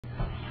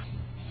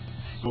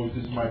So it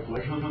is my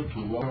pleasure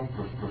to welcome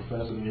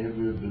Professor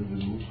Nevio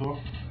Benvenuto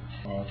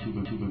to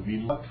the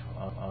WINLAB,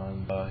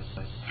 and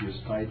his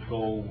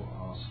title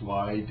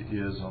slide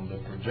is on the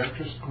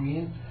projector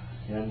screen.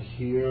 And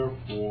here,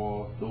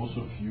 for those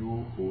of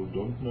you who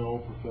don't know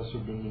Professor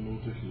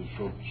Benvenuto, he's a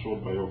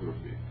short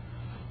biography.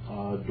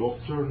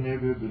 Dr.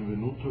 Nevio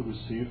Benvenuto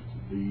received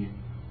the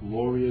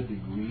laureate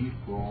degree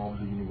from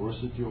the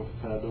University of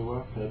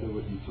Padova,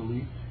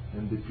 Italy,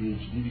 and the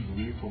PhD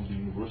degree from the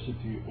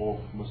University of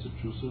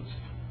Massachusetts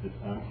at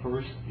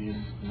Amherst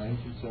in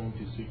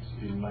 1976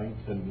 and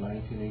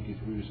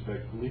 1983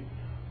 respectively,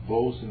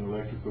 both in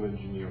electrical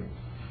engineering.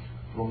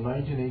 From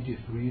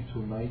 1983 to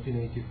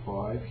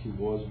 1985, he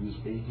was with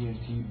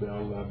AT&T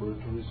Bell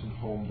Laboratories in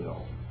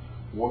Homedale,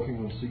 working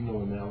on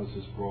signal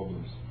analysis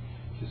problems.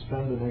 He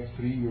spent the next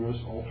 3 years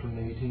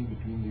alternating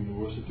between the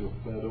University of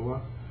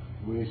Padova,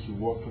 where he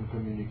worked on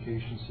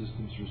communication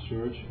systems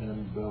research,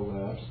 and Bell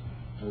Labs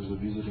as a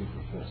visiting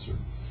professor.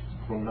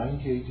 From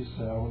 1987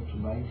 to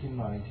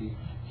 1990,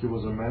 he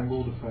was a member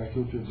of the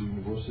faculty of the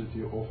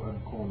University of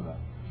Ancona.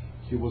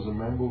 He was a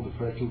member of the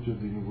faculty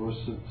of the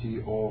University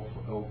of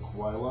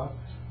L'Aquila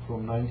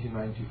from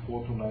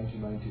 1994 to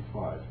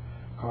 1995.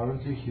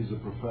 Currently, he is a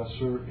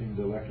professor in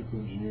the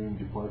Electrical Engineering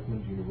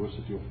Department,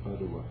 University of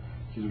Padova.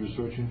 His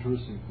research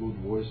interests include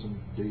voice and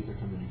data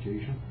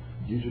communication,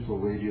 digital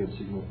radio and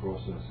signal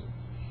processing.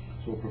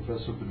 So,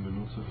 Professor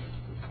Benvenuto.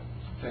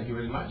 Thank you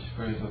very much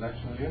for the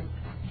introduction here.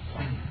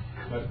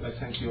 Well, I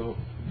thank you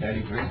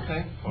very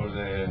briefly for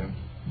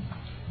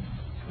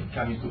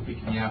coming to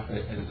pick me up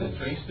at the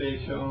train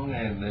station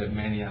and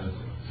many other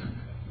things.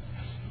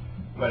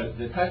 Well,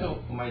 the title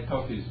of my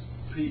talk is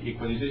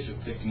Pre-equalization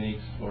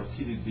Techniques for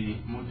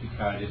TDD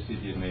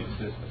MC-CDMA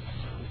Systems.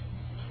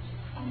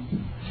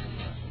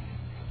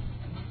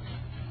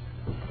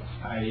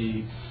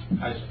 I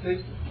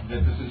split the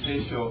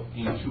presentation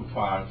in two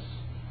parts,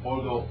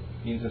 although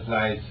in the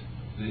slides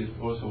there is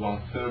also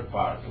one third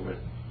part of it,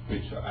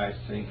 which I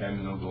think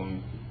I'm not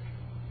going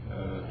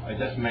I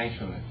just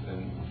mentioned it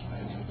and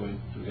I'm not going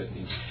to get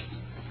into.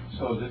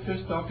 So the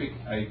first topic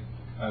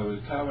I will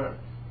cover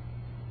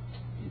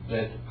is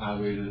that I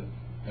will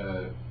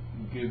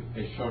give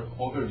a short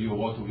overview of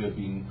what we have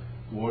been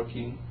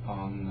working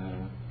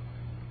on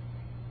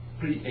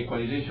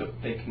pre-equalization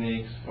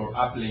techniques for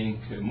uplink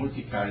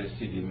multi-carrier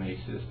CDMA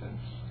systems.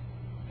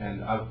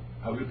 And I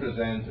will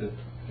present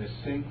a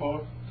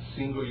simple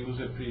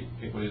single-user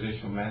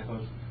pre-equalization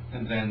method,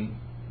 and then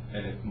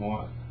a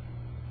more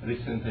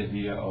recent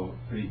idea of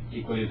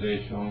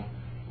pre-equalization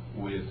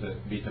with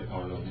beta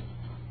power loading.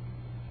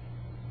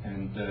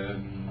 And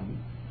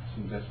I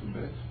think that's the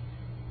best.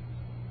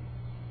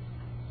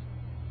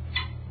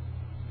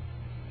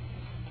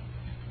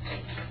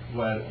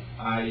 Well,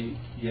 I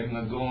am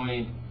not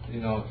going,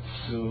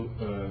 to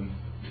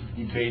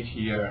debate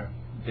here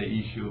the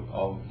issue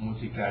of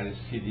multi-carrier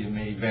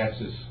CDMA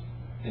versus,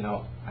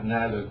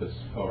 analogous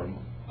form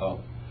of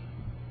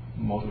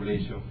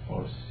modulation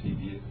for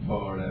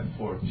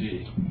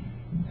 4G,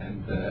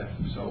 and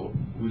so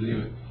we'll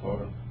leave it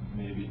for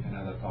maybe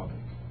another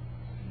topic.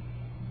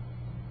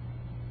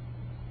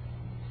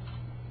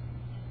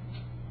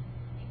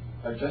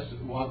 I just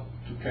want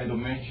to kind of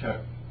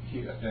mention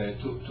here,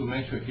 to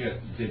mention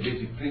here the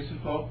basic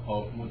principle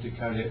of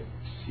multi-carrier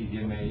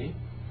CDMA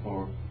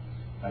for,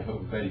 I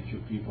hope, very few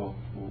people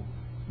who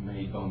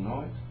may don't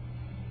know it.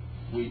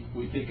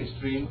 We take a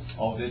stream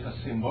of data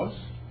symbols.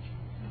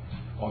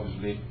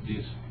 Obviously,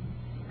 these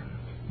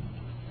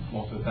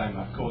most of the time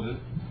are coded,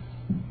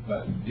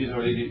 but these are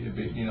already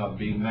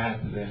being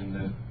mapped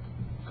and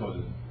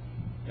coded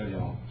early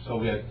on. So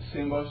we have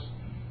symbols,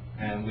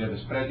 and we have a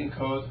spreading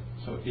code.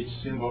 So each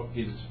symbol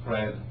is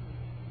spread,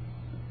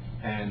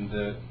 and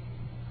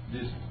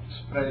these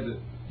spread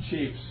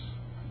chips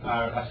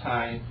are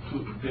assigned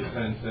to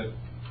different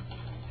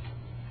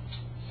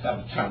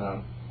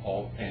sub-channels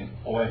of an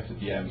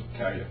OFDM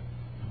carrier.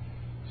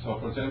 So,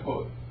 for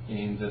example,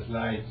 in the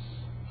slides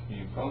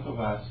in front of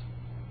us,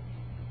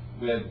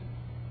 we have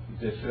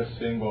the first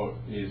symbol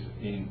is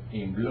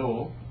in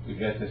blue. We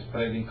get a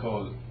spreading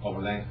code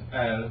of length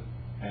L,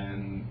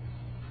 and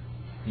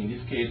in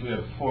this case we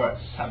have 4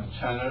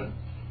 sub-channels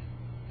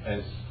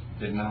as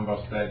the number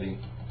of spreading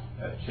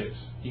chips.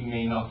 It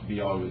may not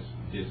be always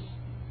this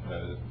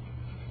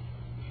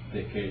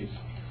the case,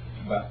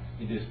 but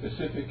in this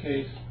specific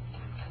case,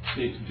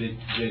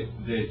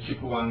 the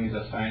chip 1 is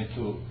assigned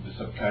to the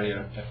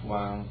subcarrier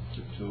F1,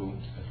 F2,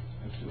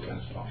 F2,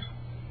 and so on.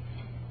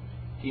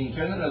 In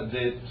general,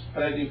 the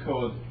spreading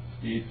code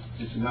is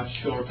much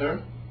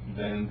shorter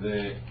than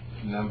the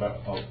number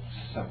of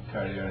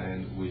subcarrier,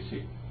 and we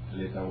see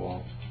later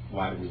on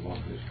why we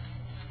want this.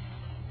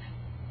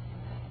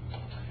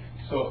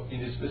 So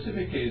in this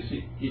specific case,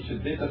 each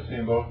data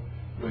symbol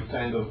will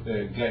kind of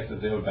get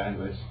their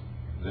bandwidth,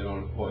 their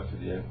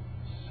OFDM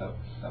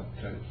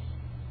subcarriers.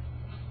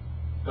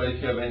 But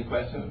if you have any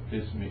questions,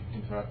 please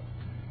interrupt.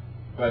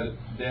 But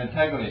the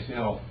antagonist,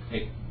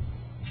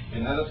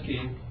 another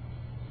scheme,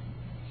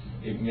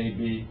 it may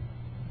be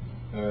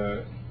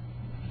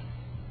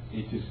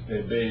it is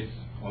based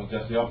on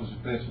just the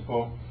opposite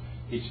principle.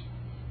 Each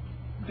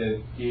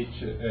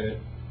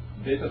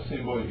data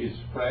symbol is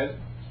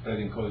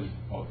spreading code is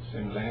of the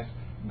same length,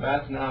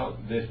 but now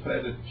the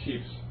spreaded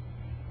chips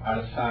are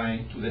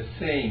assigned to the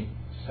same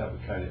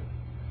subcarrier.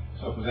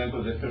 So, for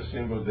example, the first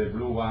symbol, the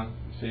blue one,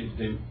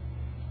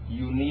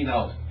 you need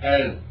out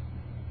L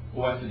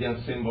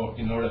OFDM symbol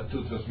in order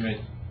to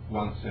transmit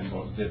one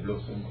symbol, the blue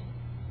symbol.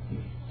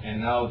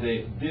 And now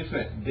the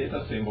different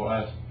data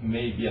symbols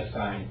may be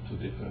assigned to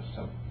different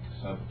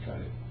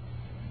subcarriers.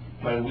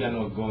 But we are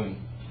not going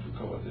to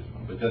cover this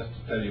one. But just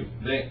to tell you,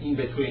 in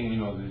between,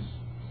 there's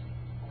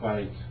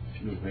quite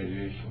few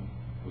variation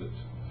with it.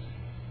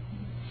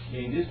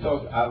 In this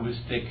talk, I will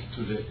stick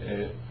to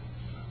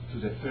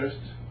the first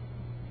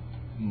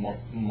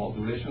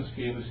modulation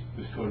scheme,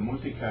 which is called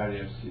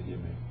multi-carrier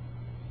CDMA.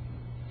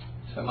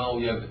 Somehow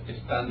we have a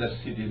standard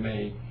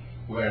CDMA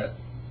where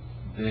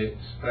the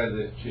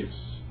spreaded chips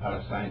are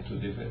assigned to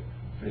different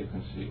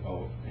frequency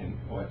of an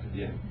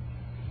OFDM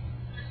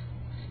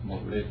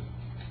modulator.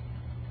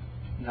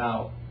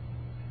 Now,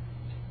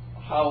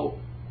 how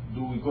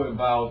do we go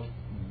about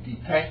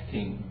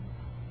detecting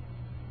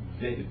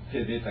the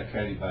data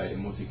carried by a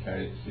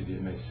multi-carrier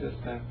CDMA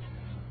system?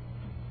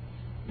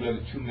 We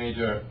have two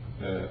major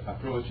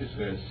approaches.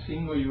 We have a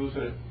single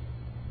user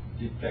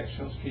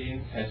detection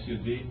scheme,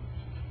 SUD,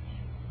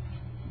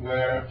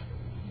 where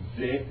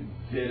the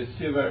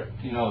receiver,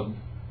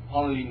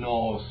 only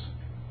knows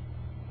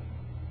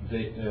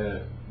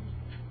the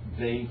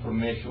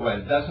information.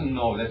 Well, doesn't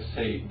know. Let's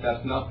say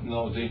does not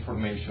know the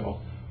information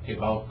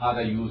about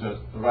other users,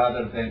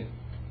 rather than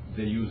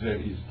the user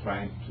is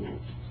trying to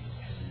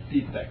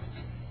detect.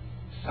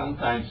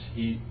 Sometimes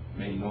he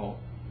may know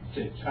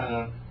the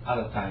channel.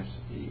 Other times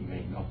he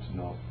may not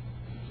know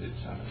the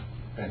channel.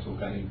 Depends on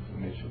what kind of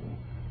information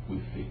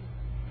we feed.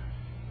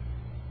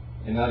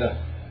 Another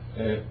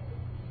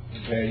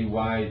very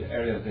wide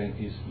area then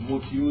is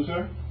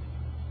multi-user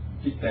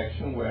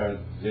detection, where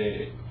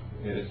the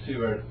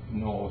receiver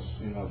knows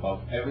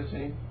about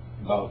everything,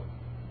 about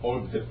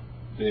all the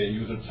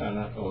user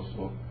channel,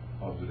 also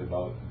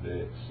about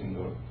the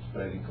single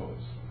spreading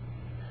codes.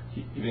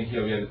 Even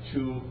here we have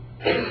two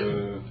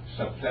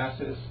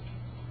subclasses.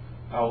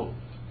 How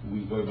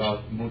we go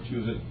about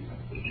multi-user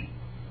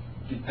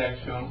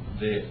detection,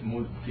 the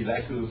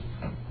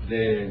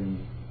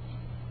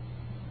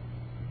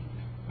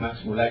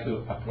maximum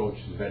likelihood approach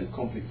is very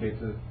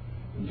complicated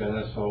in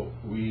general, so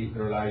we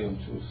rely on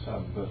two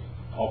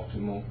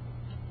sub-optimal,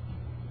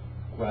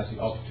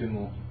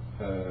 quasi-optimal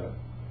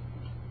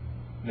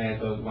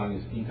methods. One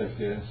is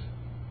interference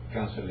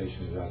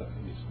cancellation, the other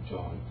is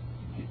joint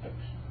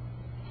detection.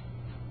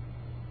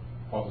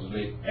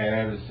 Obviously,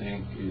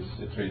 everything is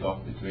a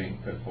trade-off between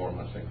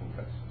performance and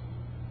complexity.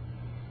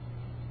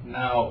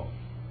 Now,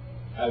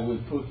 I will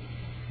put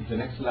the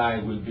next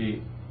slide will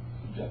be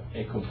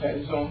a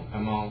comparison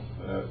among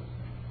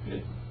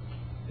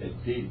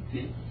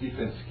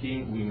different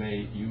scheme we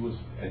may use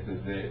at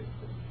the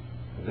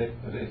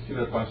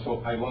receiver point.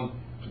 So I want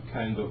to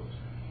kind of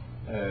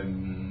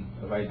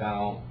write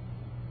down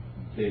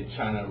the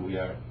channel we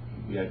are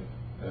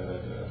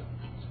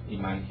in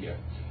mind here.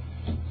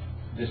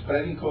 The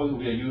spreading code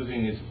we are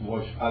using is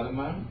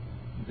Walsh-Adleman.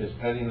 The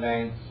spreading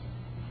lengths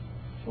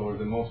for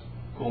the most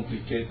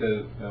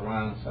complicated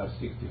runs are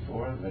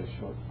 64, very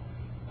short.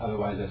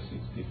 Otherwise, they're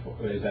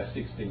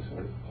 16,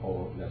 sorry,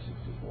 or they're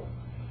 64.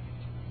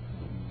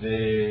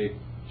 The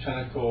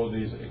channel code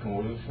is a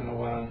convolutional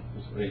one,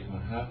 it's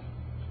 8.5.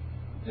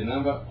 The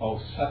number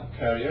of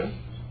subcarriers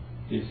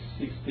is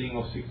 16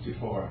 or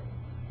 64.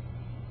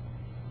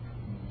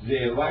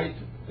 The right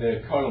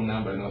column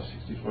number,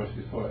 64,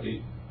 64,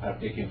 are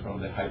taken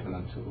from the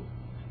Hyperland 2,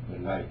 the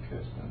like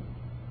standard.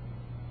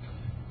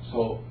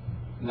 So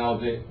now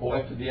the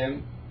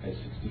OFDM has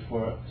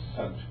 64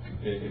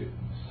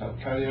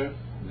 subcarrier,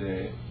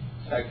 the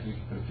cyclic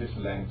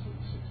persistent length is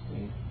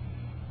 16,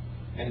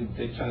 and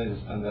the channel is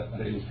standard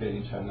rarely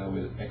fading channel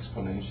with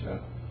exponential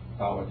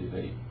power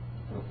delay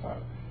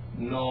profile.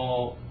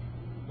 No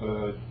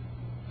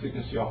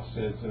frequency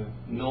offset,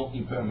 no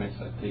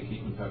impairments are taken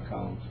into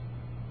account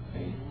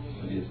in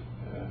these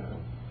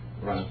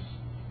runs.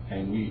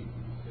 And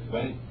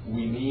when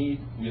we need,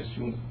 we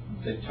assume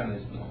the channel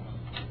is known.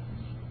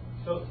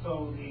 So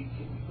can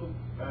you go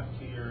back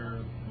to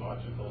your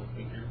logical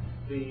figure?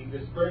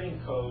 The spreading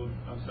code,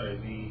 I'm sorry,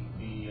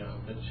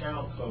 the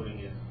channel coding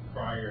is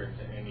prior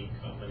to any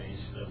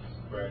combination of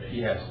spreading,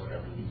 yes, or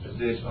whatever you just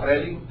the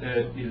spreading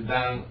is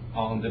done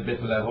on the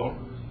bit level.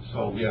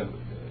 So we have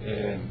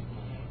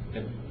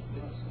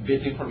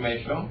bit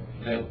information,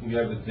 then we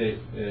have the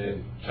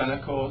channel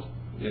code,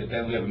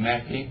 then we have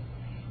mapping.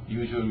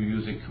 Usually we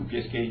use a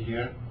QPSK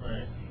here,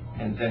 right,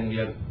 and then we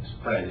have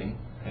spreading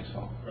and so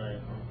on.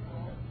 right.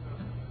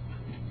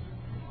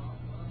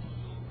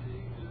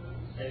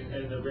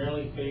 And the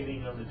rarely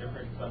fading of the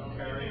different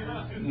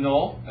subcarriers?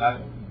 No,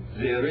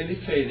 the rarely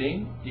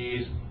fading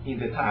is in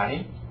the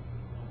time.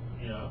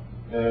 Yeah.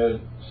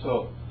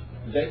 So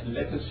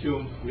let's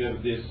assume we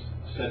have this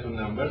set of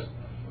numbers.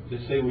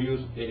 Let's say we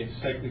use a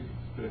cyclic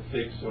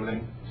fixed or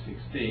length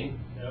 16.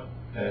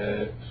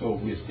 Yep. So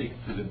we stick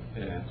to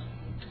the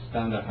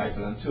standard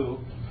Hyperland 2.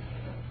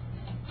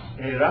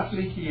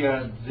 Roughly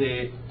here,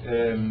 the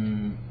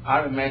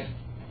RMS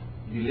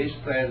delay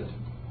spread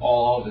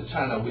of the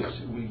channel, which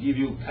will give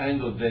you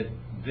kind of the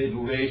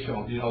duration,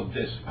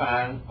 the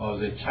span of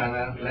the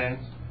channel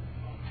length,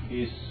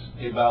 is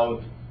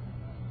about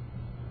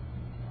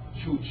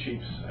 2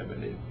 chips, I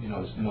believe.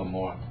 It's no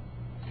more.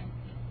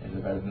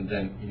 And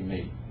then it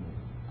may.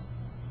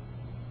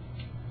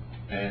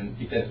 And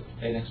it has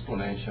an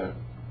exponential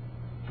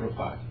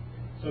profile.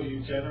 So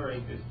you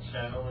generate this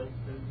channel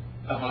instance,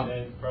 and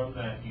then from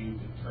that you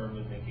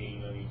determine the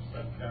gain on each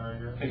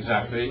subcarrier?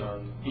 Exactly.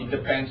 It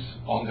depends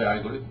on the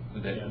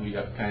algorithm that we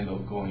are kind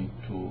of going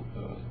to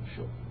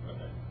show.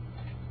 Okay.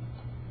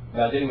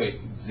 But anyway,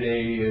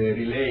 the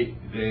relay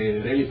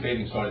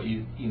fading is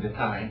in the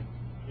time.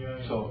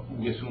 Yeah. So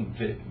we assume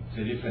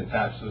the different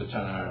types of the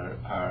channel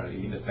are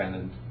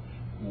independent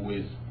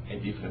with a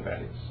different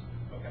values.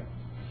 Okay.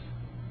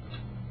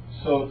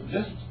 So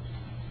just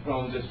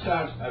from the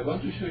start, I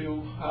want to show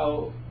you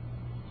how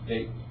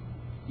a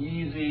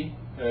easy,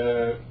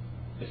 a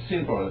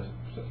simple,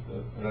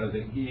 rather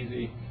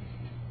easy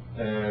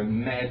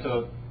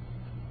method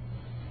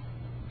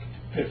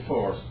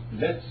performs.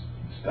 Let's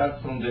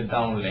start from the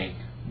downlink.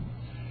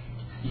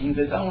 In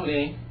the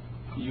downlink,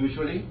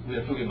 usually we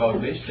are talking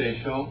about base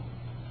station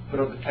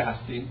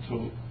broadcasting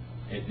to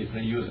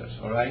different users.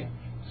 All right.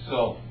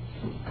 So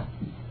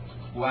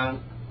when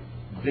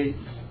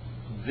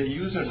the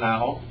user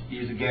now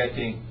is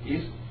getting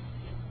his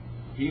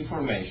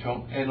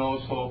information and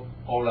also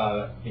all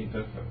other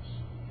interference.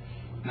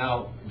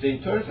 Now the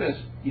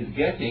interference is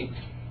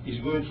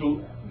going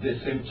through the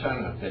same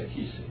channel that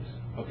he sees.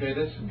 Okay,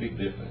 that's a big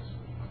difference.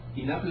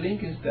 In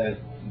uplink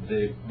instead,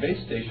 the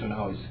base station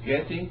now is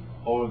getting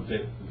all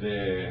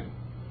the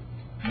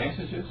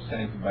messages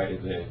sent by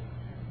the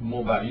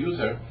mobile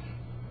user,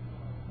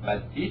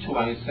 but each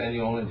one is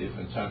sending on a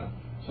different channel.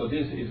 So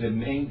this is the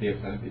main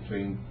difference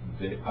between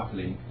the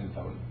uplink and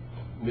downlink.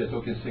 We are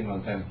talking single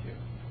antenna here.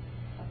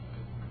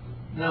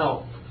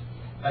 Now,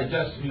 I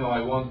just,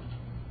 I want,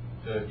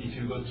 if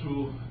you go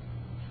through,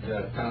 there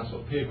are tons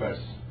of papers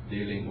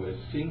dealing with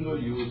single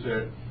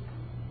user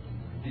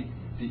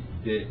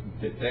the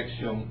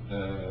detection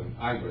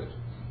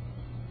algorithm.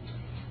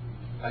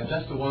 I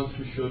just want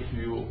to show to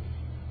you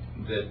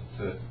that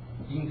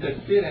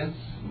interference,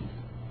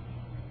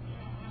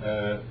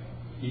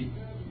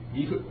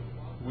 if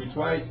we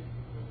try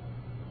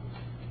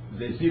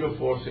the zero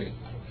forcing,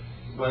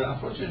 well,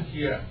 unfortunately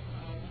here,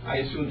 I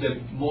assume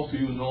that most of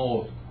you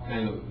know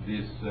kind of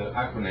this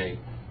acronym.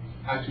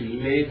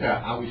 Actually, later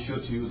I will show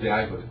to you the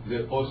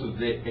algorithm, also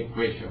the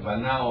equation. But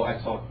now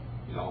I thought,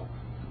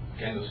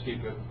 kind of skip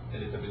a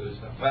little bit of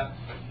stuff. But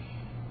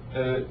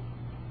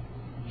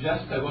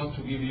just I want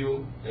to give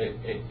you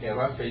a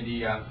rough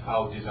idea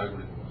how this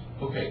algorithm works.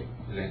 Okay,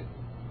 then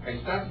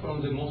I start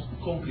from the most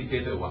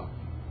complicated one.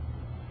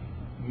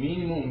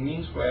 Minimum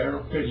mean square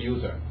per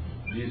user.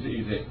 This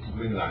is a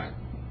green line.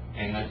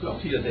 And I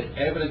plot here the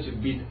average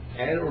bit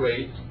error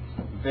rate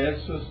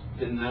versus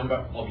the number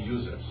of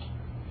users.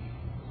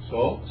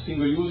 So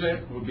single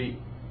user will be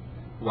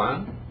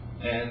 1,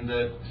 and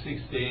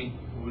 16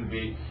 will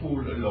be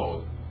full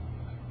load.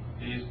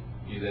 This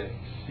is a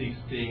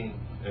 16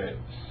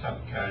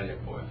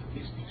 subcarrier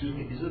coefficient. Excuse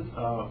me, is it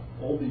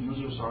all the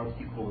users are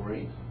at equal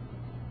rate?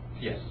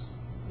 Yes.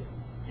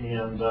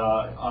 And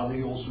are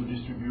they also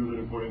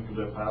distributed according to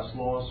their pass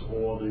laws,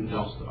 or are they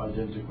just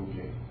identical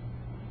gain?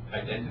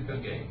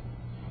 Identical gain.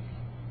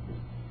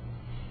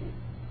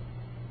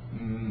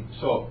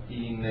 So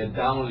in a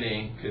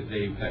downlink,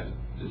 they have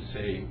the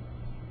same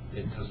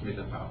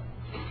transmitter power.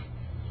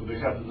 So they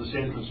have the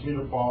same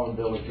transmitter power, and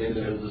they're located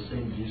at the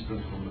same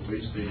distance from the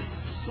base station,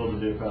 so that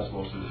their pass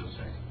loss is the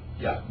same.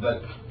 Yeah,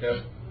 but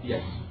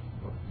yes.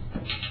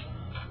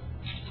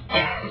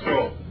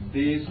 So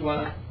this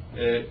one,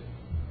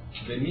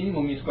 the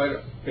minimum mean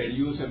square per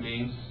user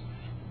means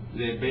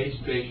the base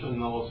station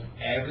knows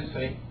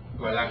everything.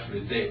 Well,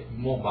 actually, the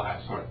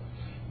mobile,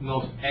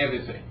 knows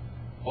everything.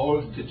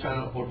 All the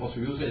channel or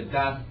possible user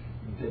does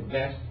the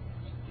best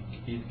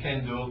it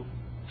can do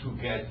to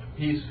get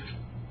his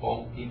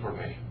own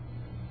information.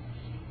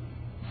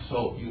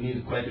 So you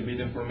need quite a bit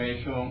of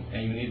information,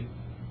 and you need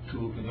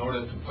to, in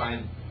order to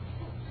find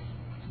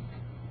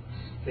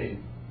the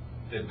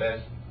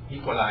best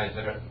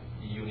equalizer,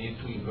 you need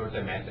to invert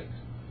the matrix,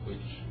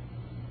 which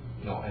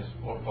has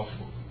all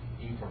possible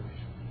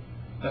information.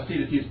 But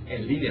still, it is a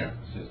linear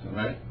system,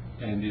 right?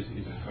 And this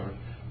is a curve.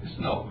 It's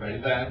not very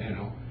bad,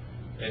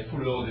 A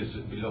full load is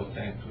below 10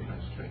 to the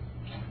 3.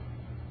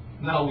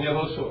 Now we have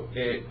also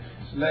a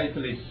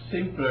slightly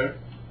simpler,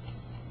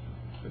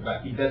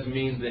 but it does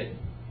mean that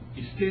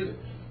it still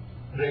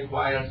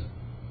requires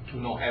to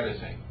know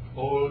everything,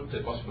 all the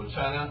possible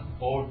channel,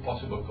 all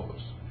possible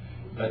codes.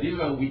 But this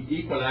one we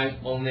equalize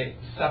on a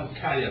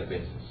subcarrier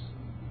basis.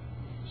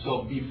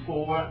 So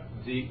before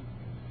the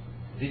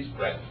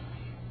spread.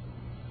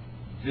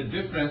 The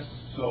difference,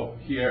 so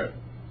here,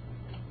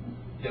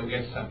 then we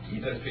get some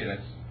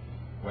interference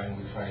when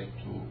we try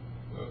to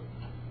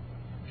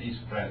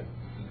describe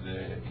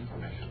the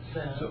information.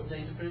 The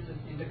interference is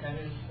in the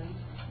carrier instance?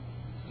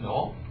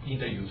 No, in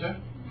the user.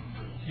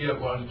 Here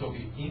we're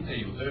talking in the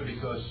user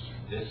because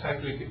the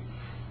cyclic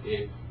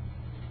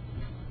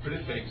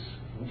prefix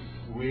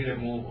will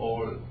remove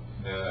all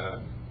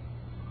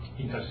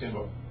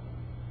intersymbol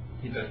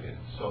interference.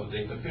 So the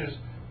interference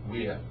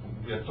we are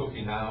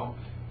talking now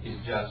is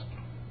just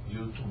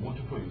due to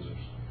multiple users.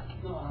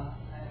 No,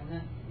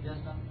 I'm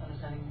just not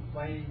understanding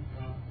why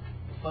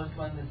the first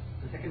one is,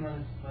 the second one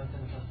is worse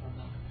than the first one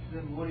now.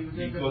 Then what do you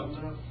think? Because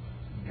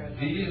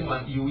this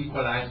one you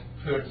equalize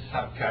per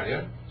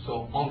subcarrier.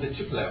 So on the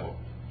chip level,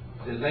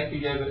 it's like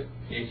you have a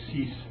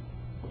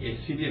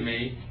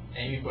CDMA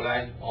and you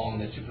equalize on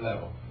the chip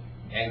level,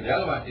 and the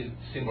other one is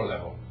symbol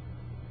level.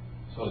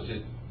 So it's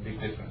a big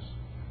difference.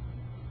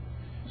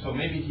 So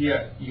maybe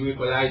here you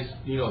equalize,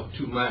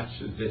 too much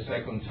the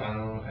second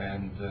channel,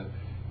 and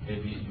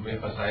maybe you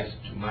emphasize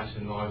too much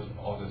the noise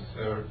of the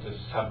third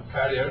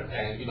subcarrier,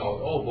 and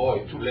oh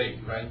boy, too late,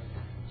 right?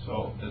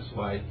 So that's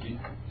why.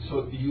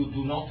 So you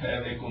do not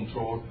have a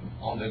control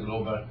on the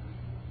global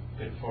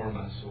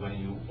performance when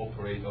you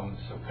operate on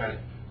the subcarrier.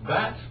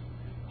 But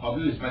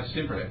obviously it's much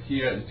simpler.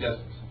 Here it's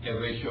just a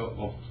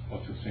ratio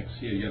of two things.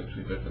 Here you have to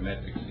invert the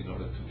matrix in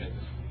order to get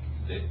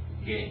the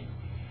gain.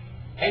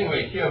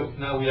 Anyway, here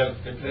now we have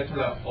a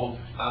plethora of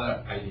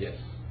other ideas.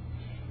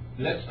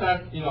 Let's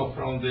start,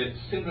 from the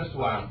simplest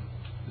one.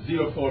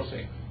 Zero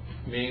forcing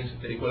means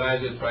the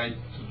equalizer tries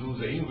to do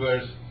the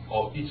inverse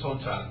of its own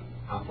channel.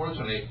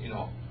 Unfortunately,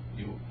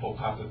 you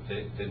pop up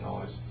the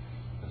noise,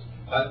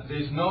 but there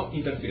is no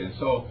interference.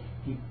 So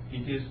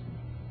it is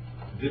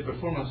the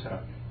performance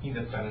are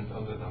independent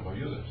of the number of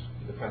users,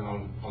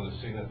 dependent on the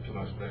signal to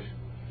noise ratio.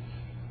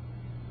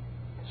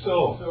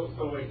 So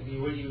wait,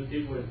 what you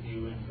did was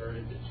you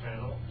inverted the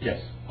channel?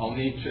 Yes, on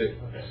each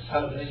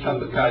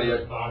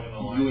subcarrier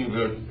you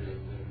invert.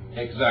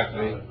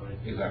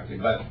 Exactly,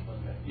 but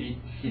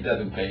he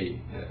doesn't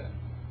pay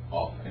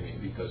off,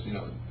 because,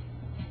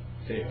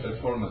 say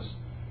performance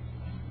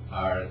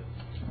are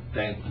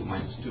 10 to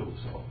minus 2,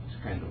 so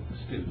it's kind of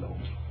still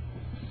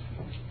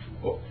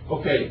low.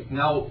 Okay,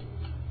 now,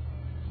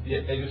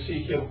 as you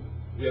see here,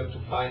 we have to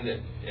find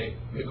a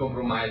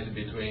compromise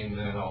between,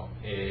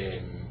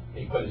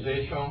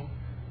 equalization,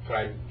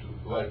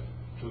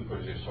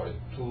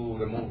 to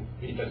remove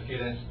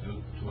interference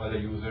to other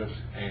users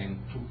and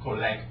to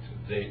collect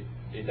the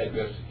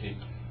diversity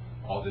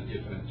of the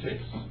different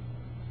chips.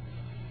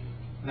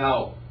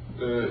 Now,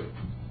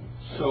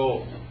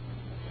 so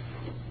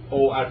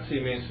ORC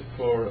means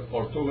for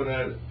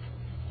orthogonal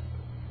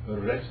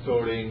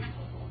restoring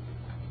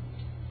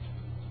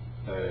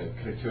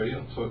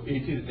criterion. So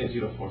it is a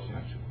zero forcing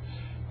actually.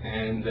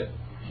 And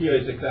here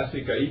is a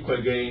classic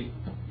equal gain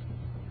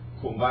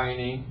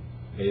combining.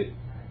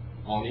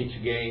 On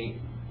each gain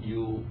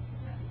you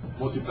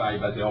multiply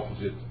by the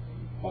opposite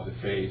of the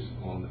phase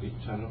on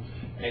each channel,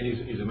 and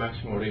is a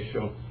maximum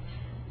ratio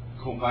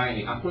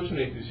combining.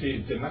 Unfortunately, you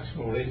see the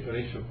maximum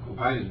ratio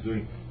combined is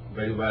doing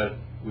very well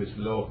with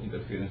low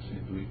interference,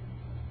 is doing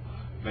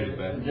very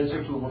bad. And that's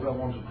actually what I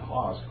wanted to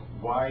ask.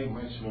 Why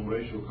maximum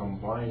ratio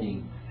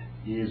combining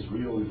is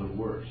really the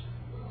worst?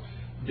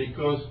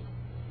 Because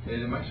the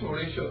maximum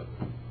ratio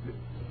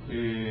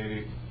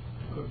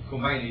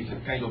combining is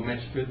a kind of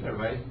match filter,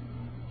 right,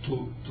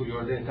 to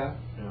your data,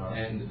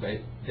 and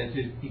that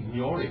is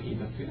ignoring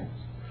interference.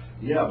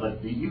 Yeah,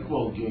 but the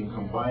equal gain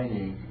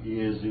combining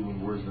is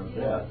even worse than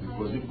that,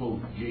 because equal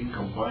gain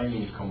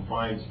combining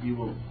combines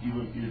even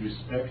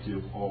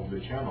irrespective of the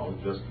channel.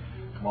 It just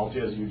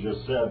as you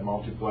just said,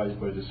 multiplies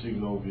by the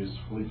signal with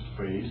flipped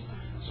phase.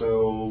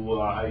 So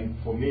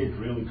for me, it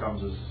really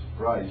comes as a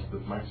surprise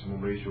that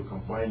maximum ratio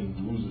combining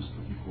loses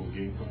to equal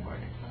gain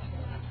combining.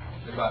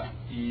 But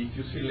if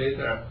you see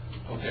later,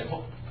 okay,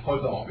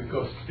 hold on,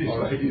 because this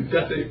one is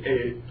just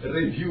a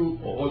review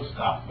of all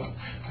stuff.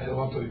 I don't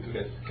want to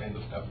get kind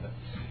of stuff there.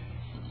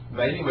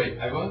 But anyway,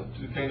 I want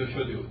to kind of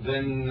show you.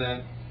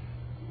 Then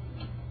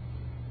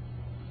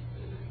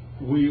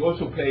we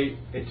also play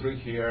a trick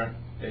here,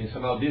 and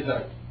somehow these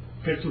are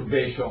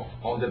perturbation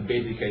on the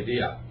basic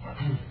idea.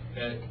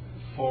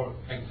 For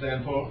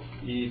example,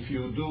 if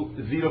you do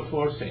zero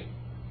forcing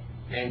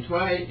and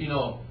try,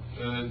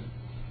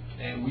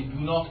 and we do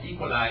not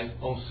equalize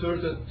on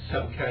certain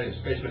subcarriers,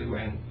 especially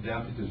when the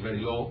amplitude is very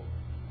low.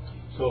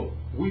 So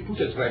we put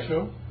a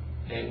threshold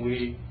and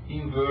we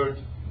invert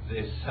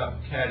the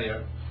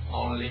subcarrier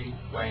only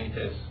when it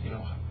has,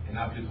 an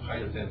amplitude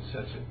higher than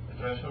such a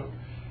threshold,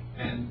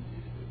 and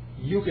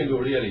you can do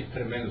really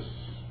tremendous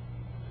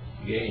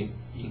gain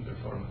in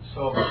performance.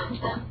 So,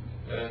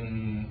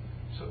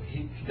 so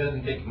it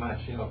doesn't take much,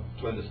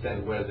 to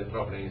understand where the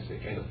problem is.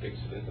 It kind of takes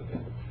a little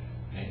bit,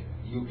 and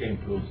you can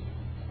improve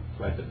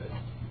quite a bit.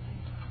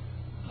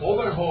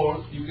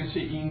 Overall, you can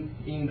see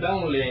in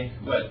downlink,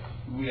 well,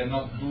 we are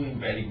not doing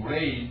very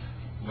great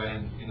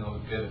when we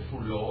have a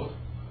full load,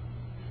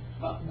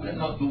 but we are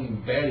not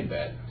doing very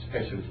bad,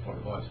 especially for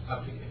voice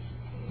application.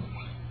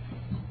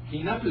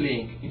 In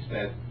uplink,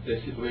 instead,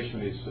 the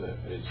situation is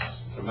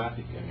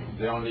dramatic. I mean,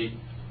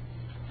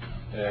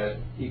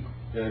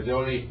 the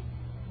only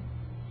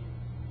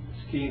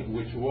scheme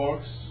which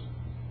works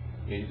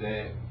is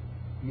a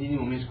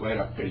minimum mean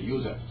square per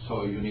user,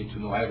 so you need to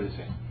know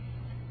everything.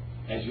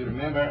 As you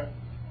remember,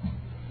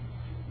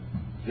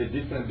 the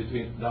difference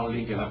between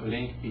downlink and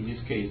uplink, in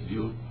this case,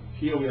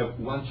 here we have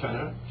one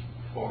channel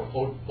for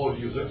all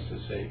users,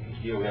 let's say, and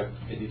here we have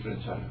a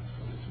different channel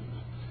for the two.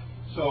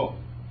 So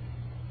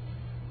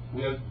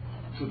we have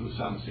to do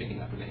something in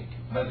uplink.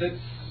 But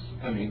that's,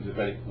 I mean, it's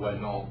very well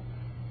known.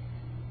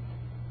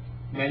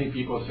 Many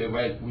people say,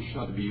 well, we should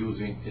not be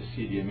using a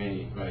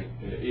CDMA, right?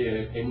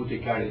 A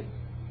multi-carrier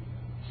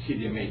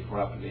CDMA for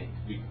uplink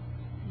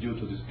due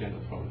to this kind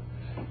of problem.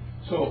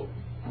 So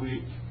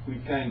we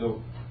kind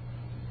of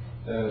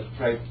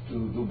try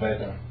to do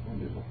better on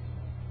this one.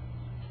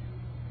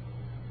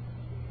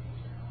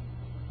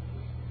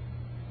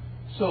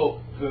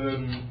 So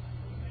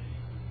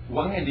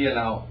one idea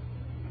now,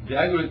 the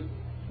algorithm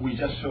we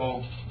just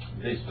show,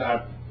 they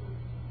start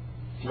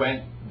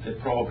when the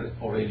problem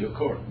already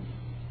occurred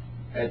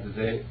at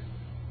the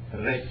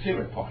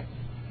receiver point,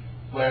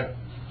 where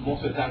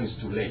most of the time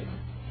it's too late.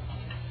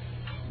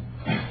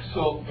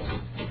 So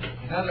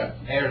another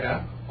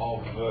area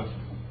of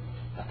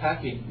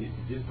attacking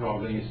this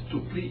problem is to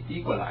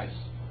pre-equalize.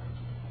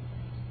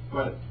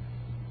 Well,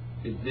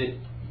 the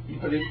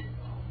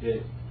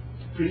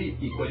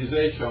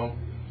pre-equalization,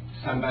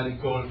 somebody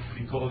called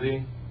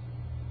pre-coding,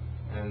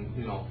 and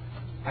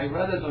I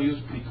rather don't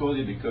use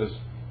pre-coding because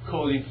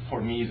coding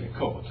for me is a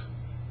code,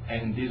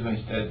 and this one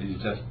instead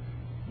is just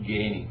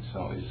gaining.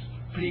 So it's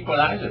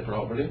pre-equalize a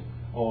problem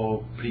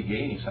or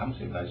pre-gaining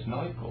something that is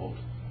not a code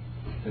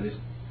that is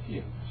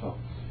here. So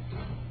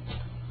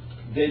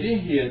the idea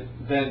here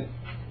then,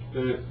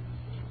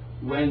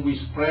 when we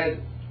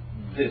spread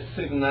the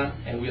signal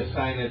and we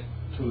assign it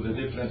to the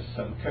different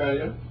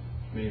subcarrier,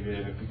 maybe I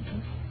have a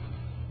picture.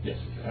 Yes,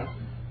 there.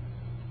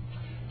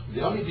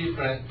 The only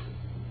difference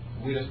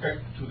with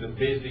respect to the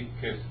basic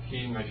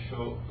scheme I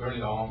showed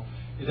earlier on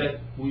is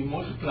that we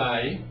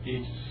multiply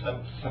each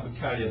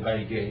subcarrier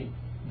by gain.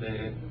 We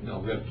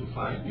have to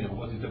find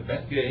what is the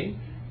best gain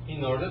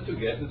in order to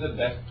get the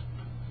best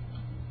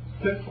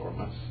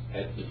performance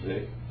at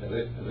the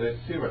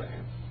receiver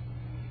end.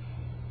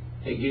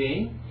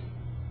 Again,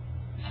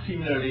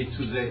 similarly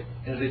to the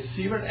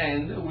receiver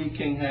end, we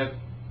can have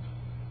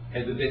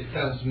at the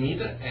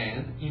transmitter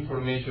end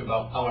information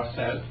about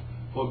ourselves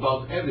or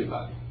about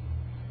everybody.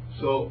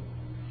 So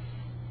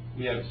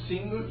we have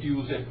single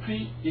user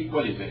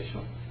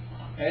pre-equalization,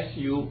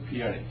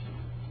 SUPRET,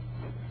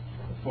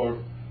 for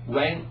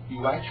when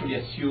you actually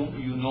assume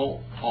you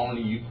know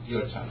only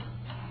your channel.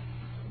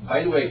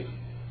 By the way,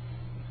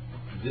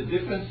 the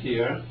difference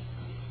here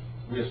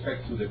with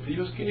respect to the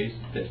previous case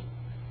that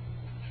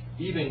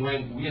even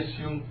when we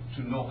assume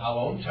to know our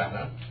own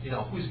channel,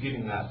 who is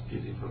giving us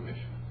this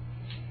information?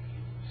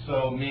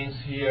 So means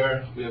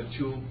here we have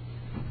two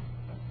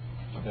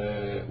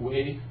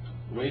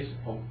ways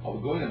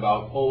of going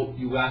about. Or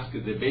you ask the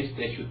base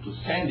station to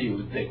send you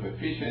the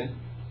coefficient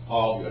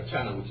of your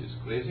channel, which is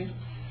crazy.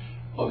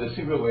 Or the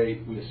simpler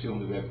way, we assume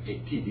that we have a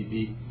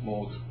TDD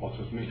mode of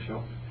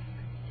transmission,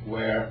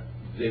 where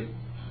the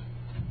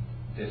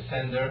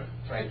sender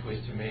tries to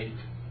estimate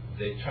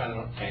the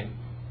channel and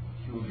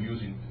through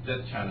using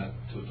that channel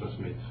to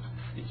transmit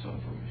its own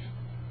information.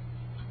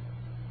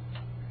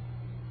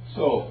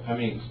 So, I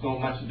mean, it's not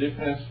much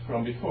difference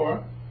from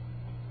before.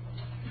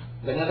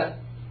 Another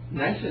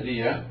nice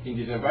idea in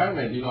this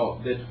environment,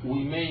 that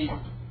we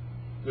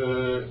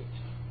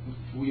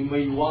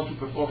may want to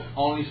perform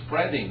only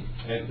spreading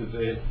at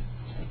the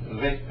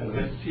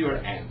receiver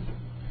end,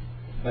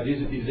 but this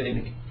is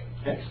an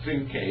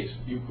extreme case.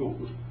 You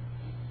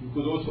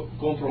could also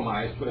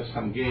compromise to have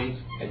some gains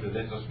at the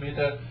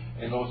transmitter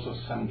and also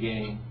some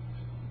gain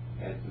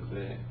at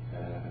the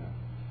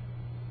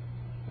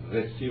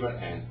receiver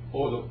end.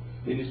 Although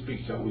in this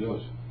picture we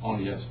also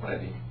only have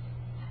spreading.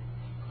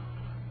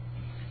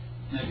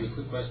 Maybe a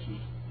quick question.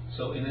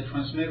 So in the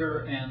transmitter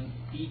and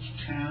each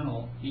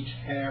channel, each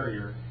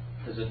carrier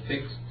has a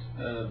fixed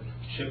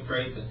chip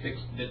rate, a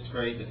fixed bit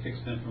rate, a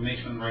fixed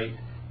information rate.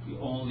 You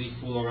only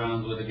fool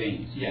around with the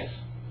gains. Yes.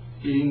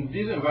 In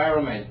this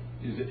environment,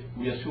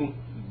 we assume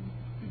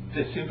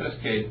the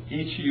simplest case,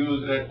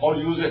 all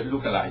users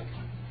look alike.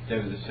 They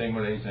have the same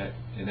rate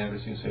and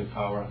everything, same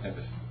power,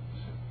 everything.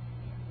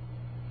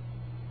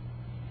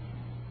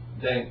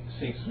 Then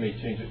things may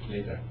change it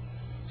later.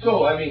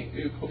 So, I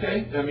mean,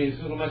 okay, I mean,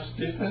 it's not much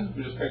different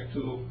with respect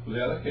to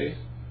the other case.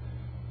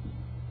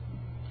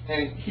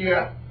 And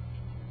here,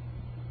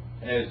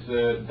 as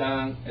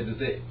done at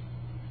the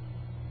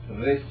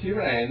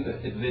receiver end,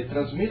 at the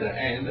transmitter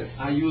end,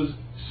 I use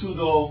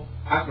pseudo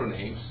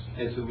acronyms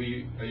as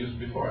we used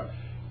before.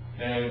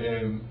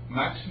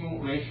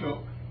 Maximum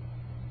ratio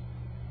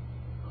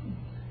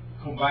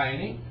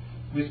combining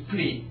with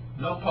pre,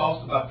 not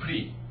post but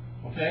pre.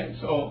 Okay,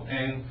 so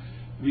and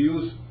we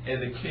use as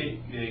a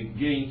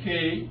gain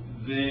K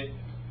the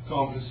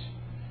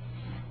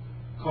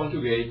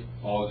conjugate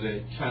of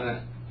the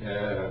channel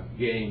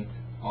gain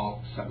of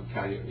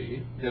subcarrier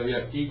A. Then we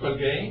have equal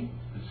gain,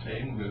 the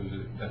same with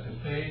the data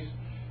phase,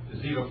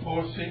 zero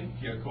forcing,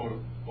 here called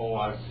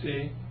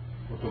ORC,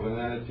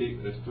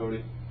 orthogonality,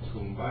 restoring,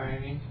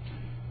 combining.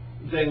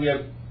 Then we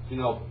have,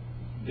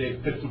 the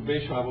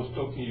perturbation I was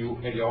talking to you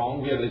earlier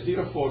on. We have the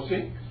zero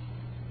forcing,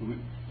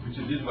 which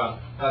is this one,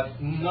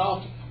 but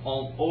not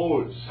on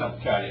all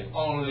subcarriers,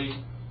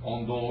 only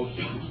on those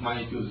whose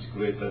magnitude is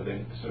greater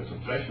than a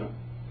certain threshold.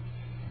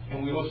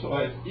 And we also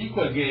have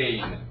equal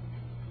gain,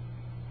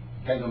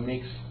 kind of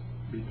mix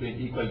between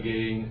equal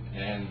gain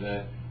and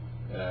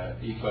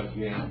equal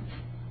gain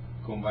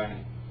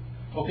combining.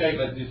 Okay,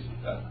 but this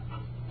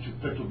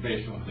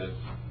perturbation that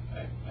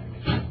I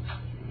mentioned.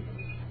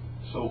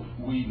 So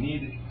we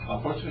need,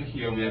 unfortunately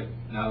here we have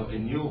now a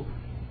new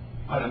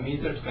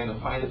parameter to kind of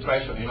find the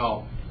threshold,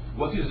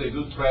 what is a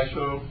good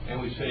threshold,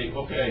 and we say,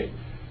 okay,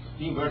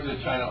 invert the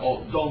channel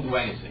or don't do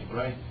anything,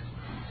 right?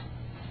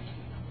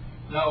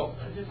 Now,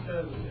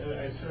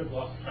 I sort of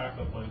lost track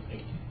of one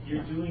thing.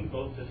 You're doing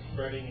both the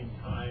spreading in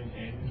time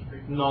and in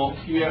frequency? no,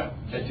 here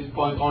at this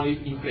point only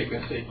in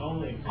frequency.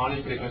 Only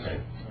Only frequency.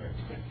 Okay.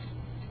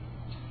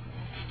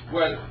 All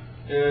right.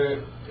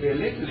 Well,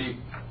 lately,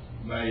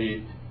 by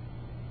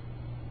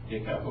a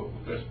couple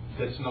of persons,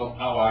 that's not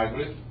our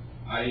algorithm.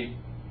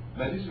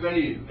 But it's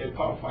very a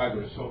powerful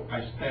algorithm, so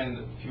I spend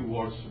a few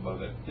words about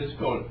that. It's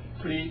called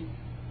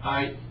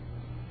pre-I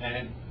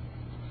and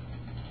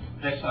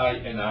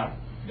SINR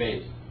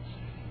based.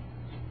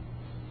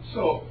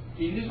 So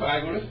in this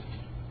algorithm,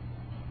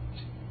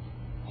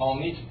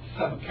 on each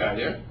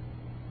subcarrier,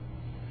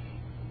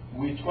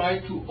 we try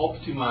to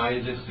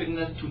optimize the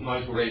signal to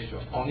noise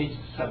ratio on each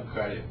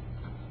subcarrier.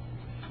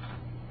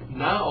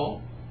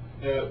 Now,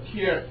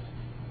 here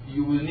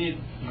you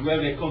have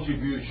a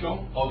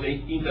contribution of the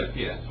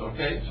interference,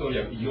 okay? So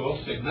you have your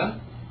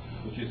signal,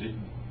 which is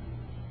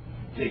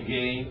the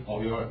gain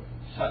of your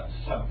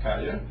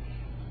subcarrier,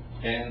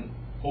 and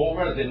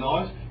over the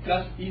noise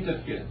plus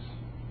interference.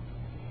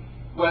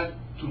 Well,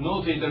 to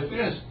know the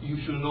interference, you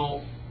should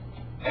know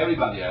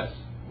everybody else.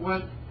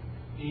 Well,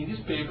 in this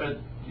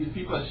paper, these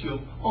people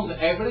assume, on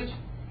the average,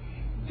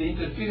 the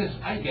interference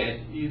I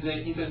get is the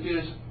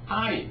interference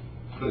I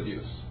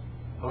produce,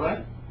 all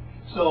right?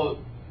 So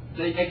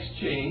they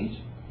exchange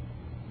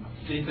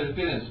the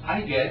interference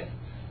I get,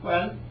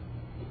 well,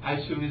 I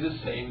assume it's the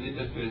same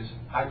interference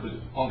I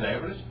produce on the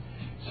average.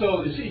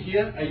 So you see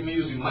here, I'm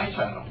using my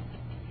channel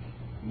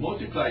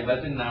multiplied by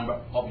the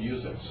number of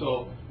users.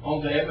 So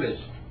on the average,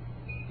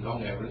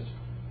 long average,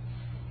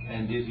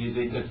 and this is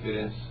the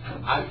interference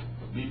I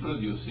be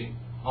producing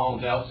on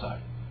the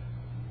outside.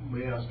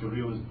 May I ask a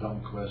really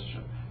dumb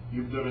question?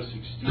 If there are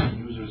 16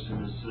 users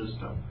in the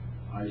system,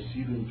 I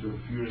see the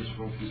interference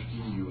from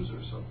 15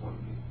 users upon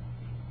me.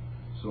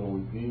 So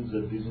it means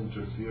that this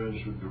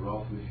interference should be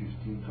roughly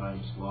 15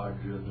 times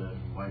larger than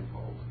my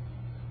fault.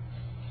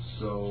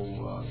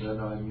 So then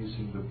I'm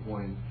missing the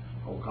point.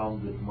 How come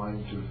that my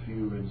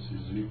interference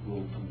is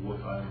equal to what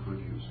I'm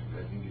producing?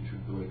 I think it should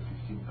be like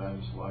 15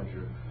 times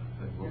larger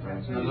than what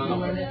I'm producing.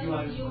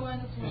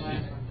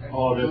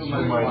 Oh, that's U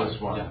minus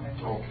 1.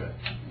 Yeah. Okay.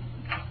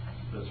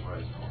 That's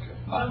right. Okay.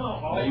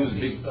 Somehow all I of use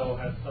these big- though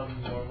have some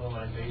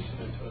normalization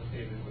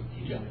associated with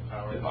keeping the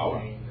power. The power.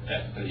 gain.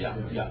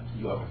 Yeah,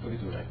 you are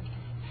completely right.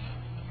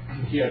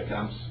 Here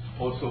comes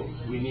also,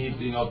 we need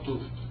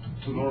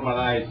to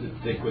normalize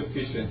the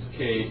coefficient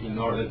k in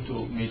order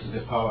to meet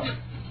the power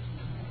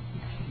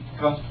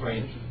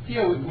constraint.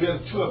 Here we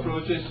have two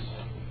approaches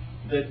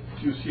that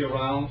you see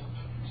around.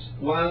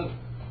 One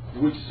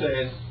which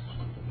says,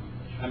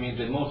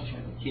 the most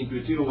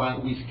intuitive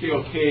one, we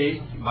scale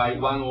k by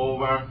 1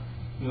 over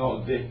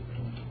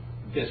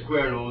the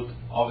square root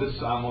of the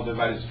sum of the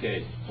various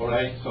k. All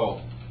right,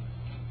 so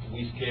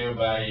we scale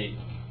by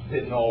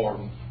the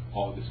norm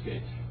of the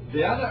scale.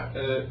 The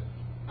other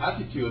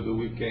attitude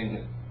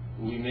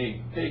we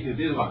may take is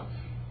this one.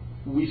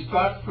 We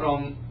start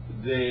from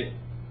the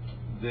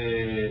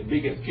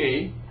biggest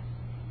k,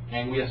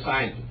 and we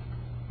assign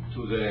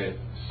to the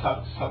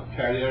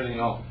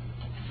subcarrier,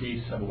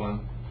 p sub 1,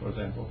 for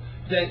example.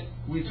 Then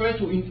we try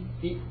to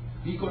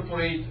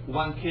incorporate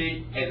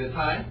 1k at a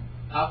time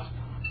up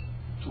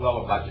to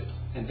our budget,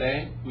 and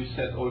then we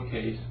set all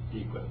k's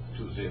equal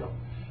to 0.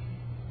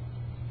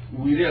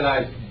 We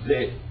realize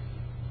that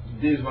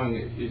this one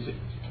is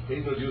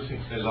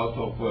introducing a lot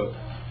of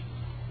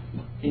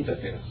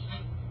interference.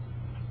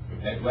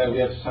 And while we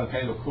have some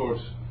kind of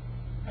curves,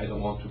 I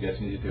don't want to get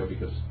into detail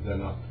because they're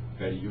not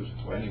very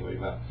useful anyway,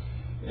 but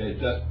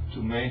just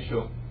to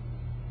mention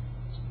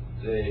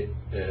the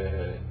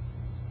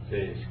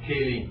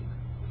scaling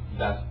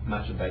does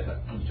much better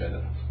in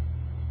general.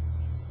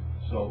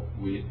 So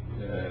we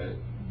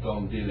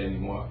don't deal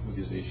anymore with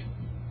this issue.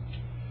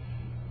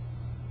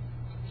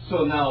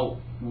 So now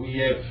we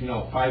have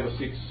 5 or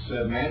 6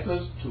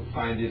 methods to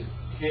find this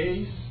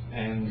case,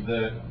 and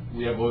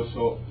we have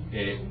also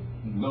a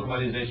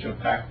normalization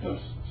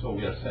factors, so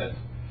we are set.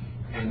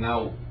 And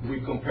now we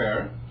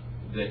compare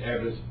the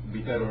average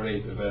beta error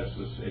rate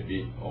versus a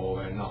bit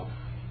over and now.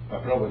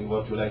 but probably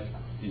what you like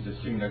is a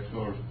similar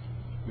curve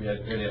we had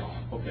earlier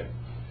on. Okay.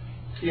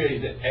 Here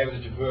is the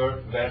average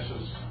word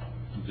versus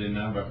the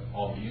number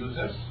of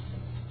users.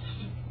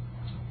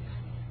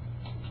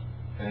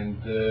 And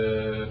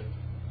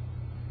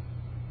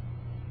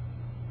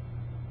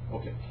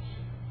okay.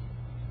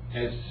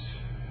 As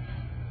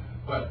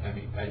well, I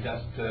mean, I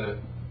just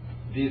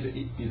this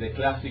is a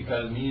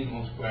classical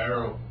minimum square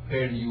error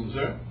per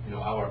user,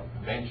 our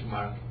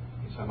benchmark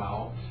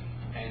somehow,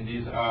 and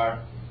these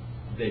are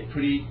the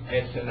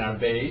pre-SNR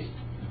based,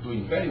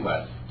 doing very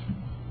well.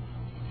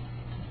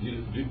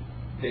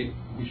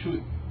 We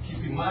should keep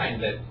in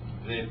mind that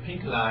the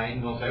pink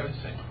line knows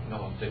everything.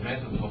 The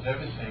method knows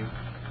everything.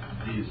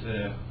 This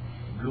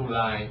blue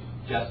line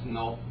just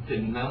knows the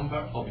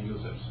number of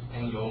users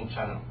on your own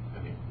channel.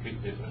 I mean,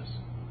 big difference.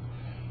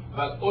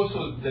 But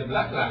also the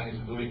black line is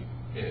doing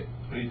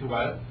pretty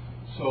well.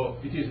 So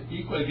it is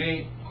equal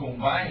gain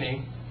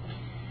combining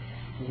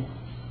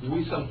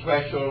with some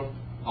threshold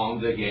on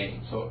the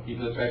gain. So if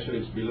the threshold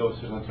is below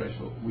certain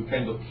threshold, we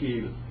kind of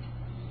kill.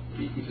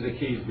 If the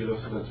K is below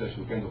certain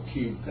threshold, we kind of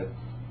kill that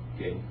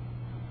gain.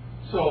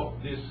 So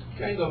this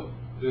kind of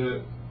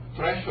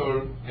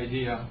threshold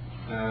idea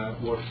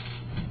works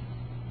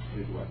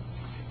pretty well.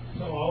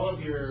 So all of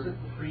your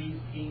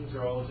pre-schemes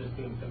are all just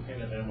doing some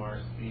kind of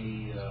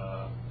MRC,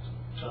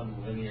 some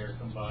linear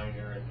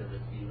combiner at the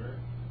receiver?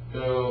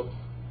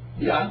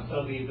 Yeah.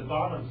 So the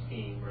bottom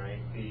scheme,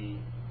 right, in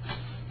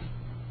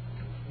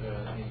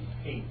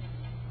pink.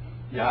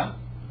 Yeah.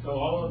 So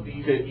all of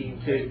these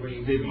schemes where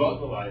you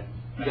pre-equalize,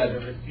 at yeah. the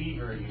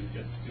receiver you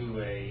just do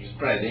a...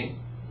 Spreading,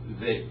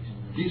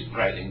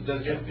 despreading.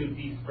 Just do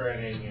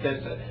despreading and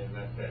that's it. And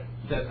that's it.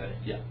 That's it,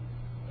 yeah.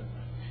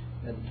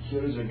 And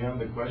here is again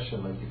the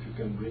question, like if you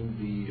can bring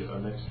the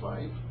next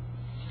slide.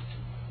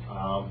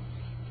 Yeah,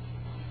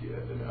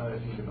 I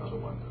think another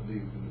one.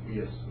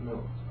 Yes,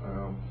 no.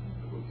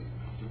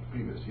 The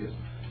previous, yes.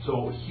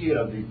 So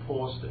here the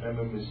post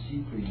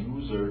MMSC per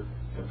user,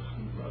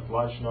 a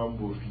large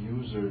number of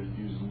users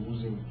is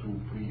losing to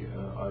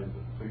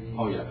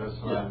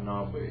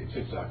SNR base.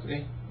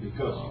 Exactly,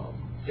 because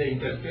the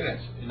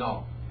interference,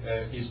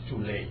 is too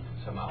late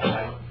somehow,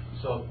 right?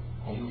 So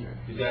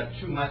if there are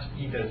too much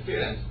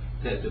interference,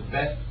 that the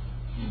best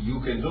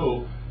you can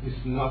do is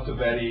not a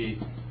very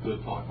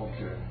good point.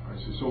 Okay, I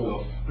see.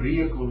 So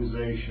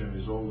pre-equalization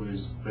is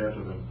always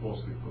better than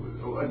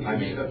post-equalization. I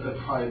mean, at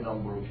high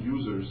number of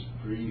users,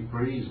 pre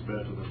is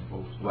better than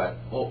post. Well,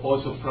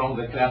 also from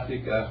the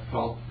classic,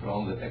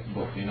 from the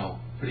textbook,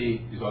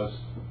 pre is always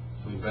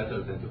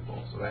better than the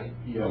post, right?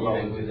 Yeah, well,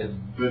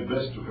 the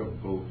best to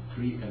have both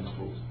pre and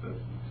post.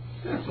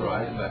 That's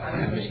right, but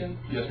I mean,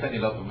 you're spending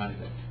a lot of money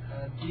there.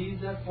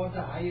 These are for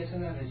the high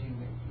SNR regime.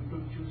 You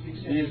could choose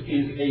 6. This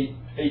is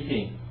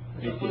 18.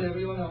 Suppose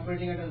everyone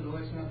operating at a low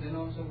SNR, then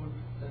also would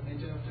the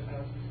nature of the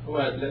graph be?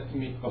 Well, let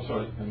me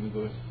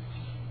go.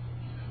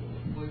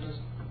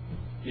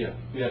 Here,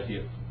 we are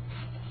here.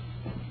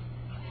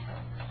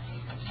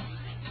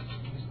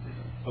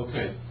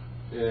 Okay.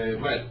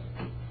 Well,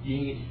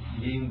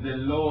 in the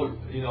low,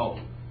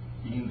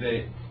 in the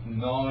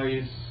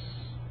noise,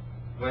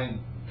 when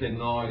the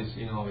noise,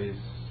 is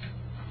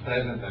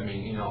present, I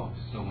mean,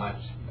 there's not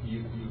much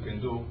you can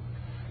do.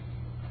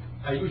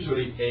 I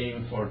usually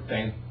aim for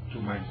 10 to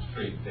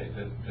 -3.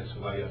 That's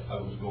why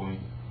I was going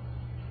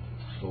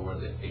toward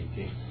the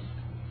 18.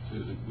 So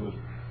it's a good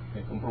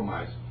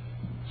compromise.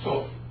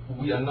 So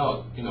we are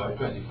not, at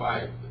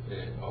 25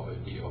 over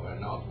D over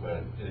naught,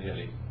 where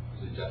really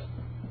it's just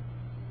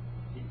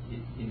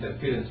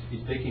interference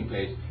is taking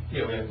place.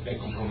 Here we have a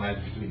compromise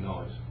between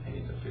noise and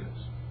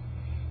interference.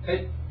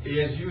 And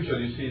as usual,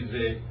 you see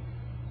the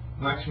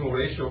maximum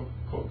ratio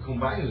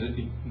combines it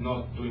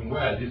not doing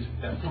well. This is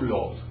a full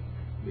load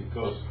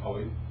because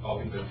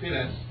of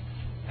interference,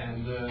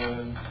 and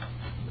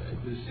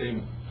the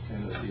same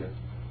kind of idea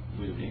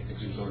will be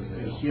exerted.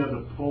 And here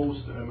the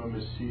post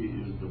MMSC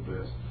is the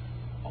best.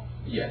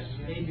 Yes.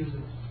 8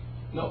 users.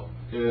 No.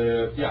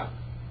 Yeah.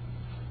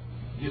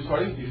 This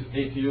sorry is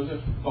 8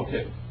 users.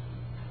 Okay.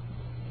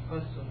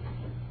 First,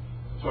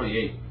 Sorry,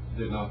 8.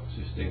 They're not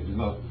sustained. They're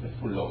not a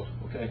full load.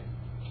 Okay.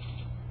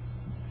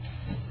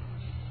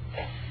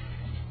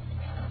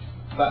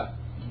 But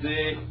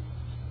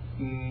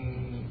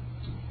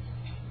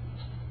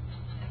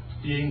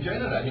in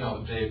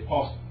general, the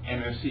post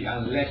MFC,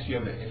 unless you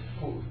have a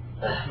full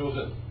or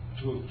closer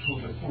to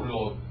the full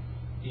load,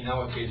 in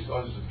our case,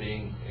 also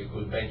being a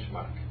good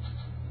benchmark.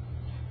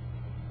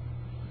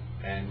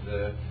 And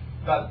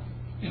but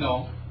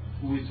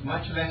with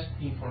much less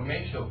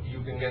information,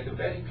 you can get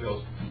very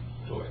close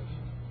to it.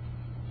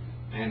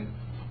 And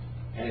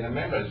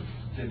remember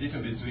the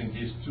difference between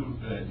these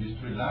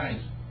three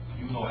lines.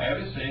 You know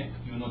everything.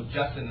 You know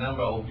just the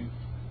number of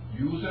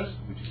users,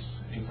 which is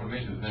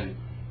information is very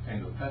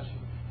kind of touchy.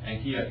 And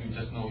here you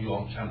just know your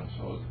own channel.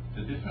 So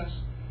the difference,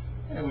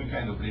 and we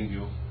kind of bring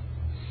you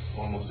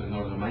almost an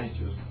order of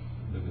magnitude,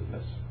 a little bit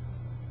less.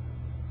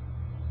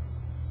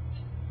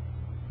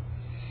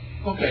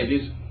 Okay,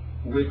 this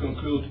will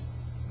conclude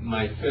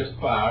my first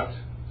part.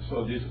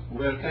 So this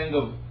we're kind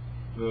of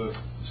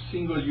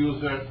single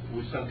user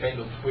with some kind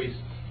of twist,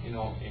 in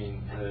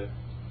the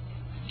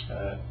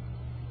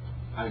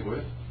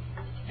algorithm,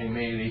 and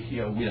mainly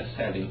here we are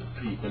studying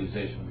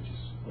pre-equalization, which is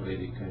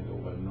already kind of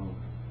well-known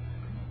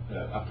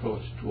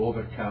approach to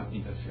overcome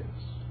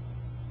interference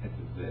at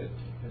the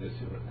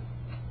receiver level.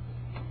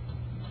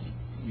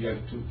 We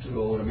have to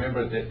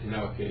remember that in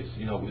our case,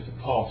 with the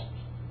post,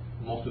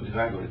 most of these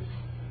algorithms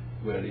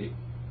very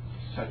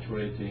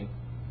saturating.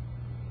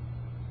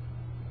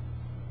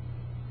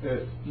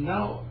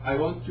 Now I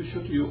want to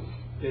show to you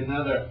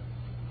another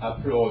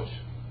approach,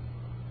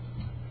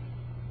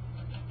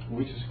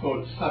 which is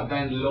called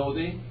subband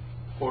loading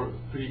for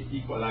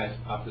pre-equalize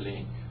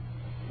uplink,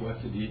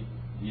 OFDM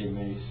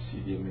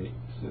MC-CDMA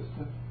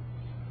system.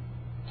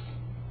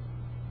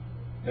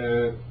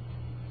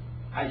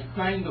 I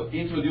kind of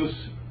introduce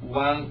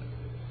one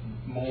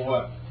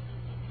more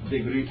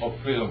degree of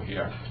freedom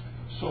here.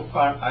 So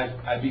far,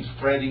 I've been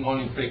spreading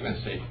only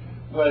frequency.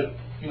 Well,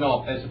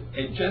 as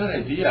a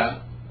general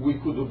idea, we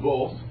could do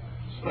both,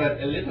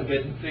 spread a little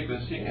bit in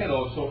frequency and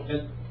also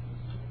a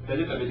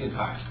little bit in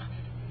time.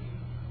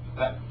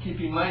 But keep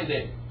in mind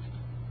that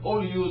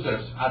all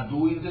users are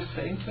doing the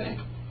same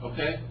thing,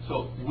 okay?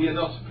 So we are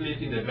not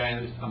splitting the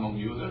bandwidth among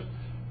users.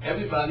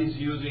 Everybody is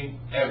using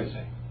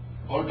everything,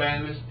 all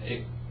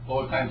bandwidth,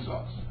 all time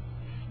slots.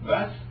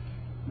 But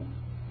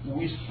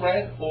we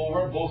spread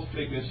over both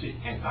frequency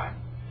and time.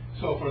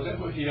 So for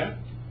example here,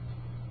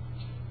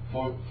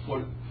 for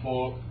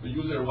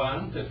user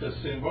 1, that's a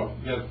symbol,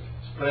 we have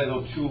spread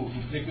of 2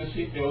 in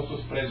frequency and also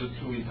spread of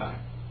 2 in time.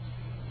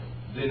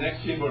 The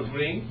next symbol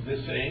green, the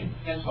same,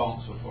 and so on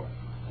and so forth.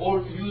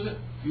 All users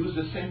use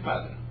the same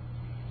pattern.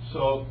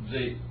 So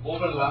they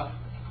overlap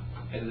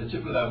at the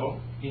chip level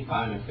in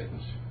time and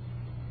frequency.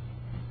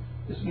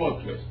 A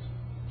small twist.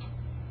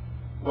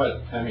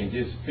 Well, I mean,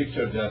 this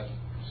picture just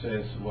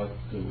says what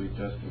we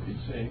just have been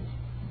saying.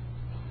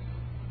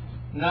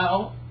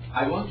 Now,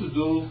 I want to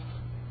do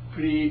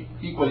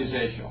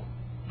pre-equalization.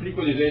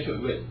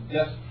 Pre-equalization, wait,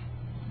 just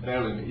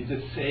bear with me, it's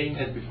the same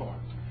as before.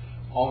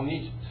 On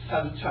each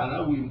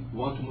sub-channel, we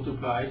want to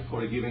multiply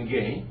for a given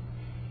gain,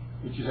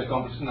 which is a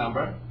complex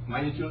number,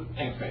 magnitude,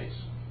 and phase.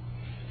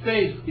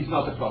 Phase is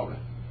not a problem.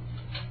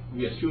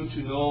 We assume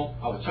to know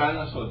our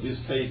channel, so this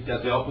phase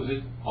does the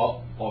opposite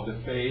of the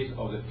phase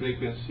of the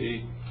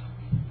frequency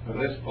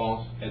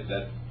response at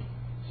that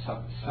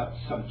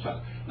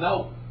sub-channel.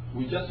 Now,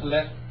 we just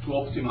left to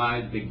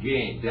optimize the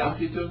gain, the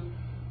amplitude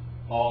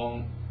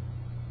on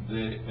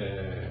the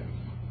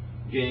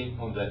gain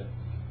on that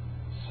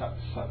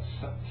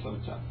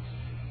sub-channel.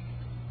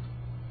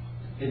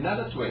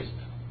 Another twist.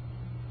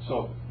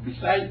 So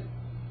besides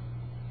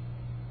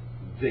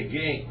the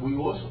gain, we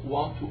also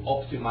want to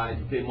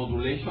optimize the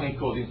modulation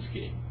encoding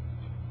scheme.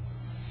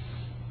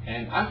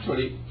 And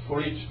actually,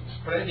 for each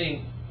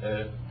spreading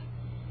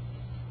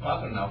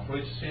pattern now, for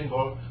each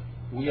symbol,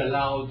 we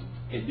allowed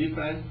a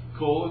different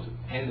code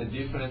and a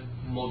different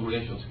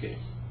modulation scheme.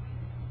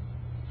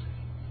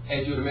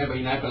 As you remember,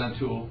 in Hyperland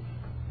 2,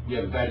 we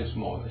have various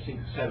modes, I think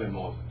 7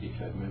 modes, if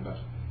I remember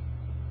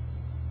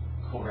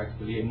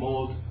correctly. A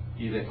mode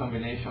is a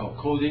combination of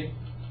coding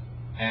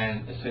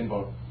and a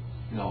symbol,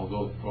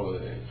 goes for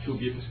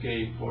 2-bit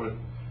scale,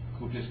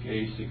 4-bit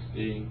scale,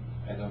 16,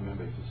 I don't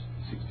remember if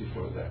it's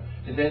 64 there.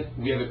 And then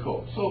we have a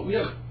code. So we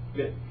have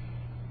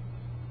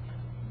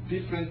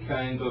different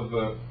kind of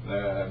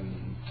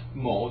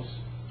modes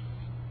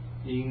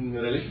in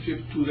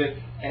relationship to the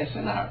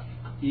SNR.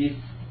 If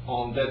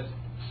on that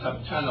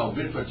sub-channel,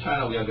 virtual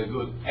channel, we have a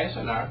good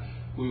SNR,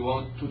 we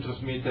want to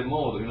transmit a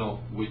mode,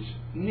 which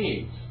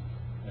needs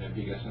a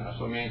big SNR.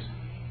 So it means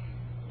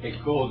a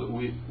code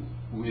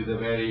with a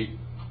very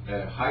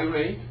high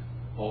rate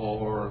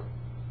or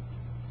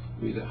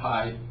with a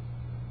high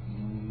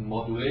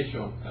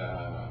modulation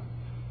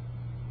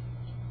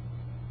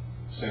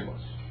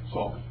symbols.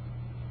 So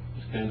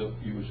it's kind of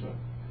usual.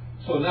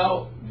 So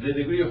now the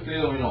degree of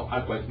freedom,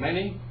 are quite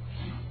many.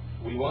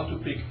 We want to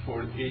pick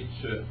for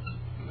each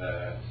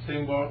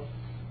symbol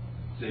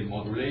the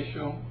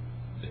modulation,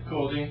 the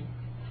coding,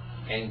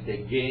 and the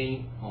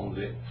gain on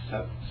the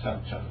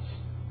sub-channels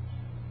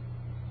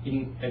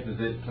at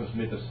the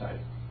transmitter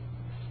side.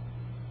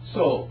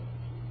 So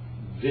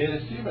the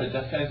receiver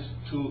just has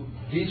to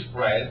be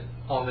spread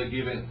on the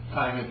given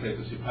time and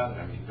frequency pattern.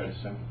 I mean, very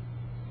simple.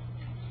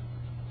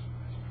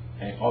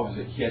 And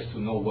obviously, he has to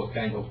know what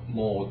kind of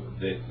mode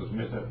the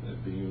transmitter has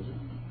been using.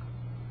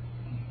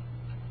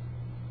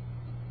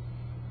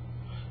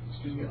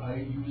 Excuse me, are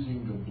you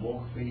using the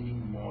block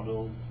fading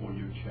model for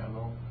your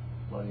channel?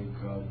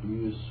 Like, do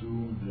you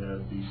assume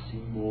that the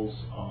symbols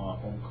are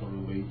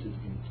uncorrelated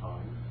in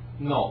time?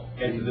 No,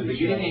 at the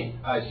beginning,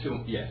 I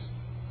assume yes.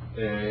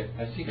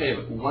 I think I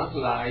have one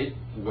slide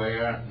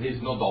where there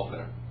is no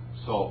Doppler.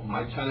 So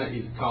my channel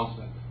is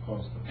constant.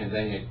 And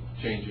then it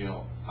changes,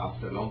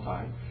 after a long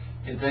time.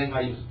 And then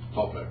I use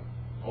Doppler.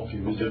 Okay,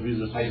 with a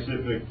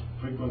specific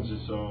frequency,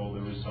 so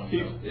there is some...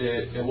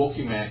 A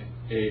walking man,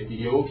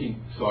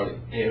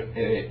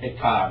 a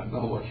car,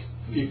 not walking,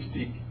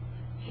 50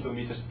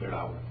 kilometers per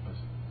hour.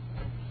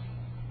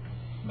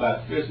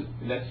 But first,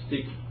 let's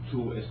stick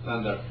to a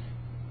standard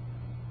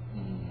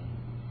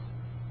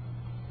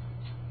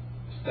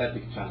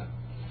static channel.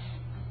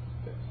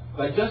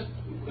 I just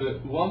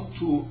want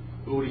to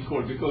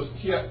recall, because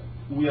here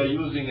we are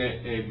using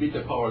a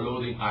beta power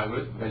loading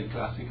algorithm, very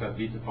classical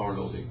beta power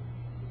loading.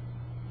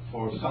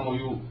 For some of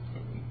you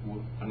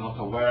who are not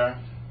aware,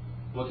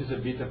 what is a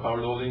beta power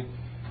loading?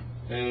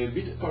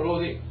 Beta power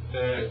loading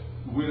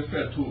we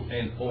refer to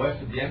an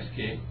OFDM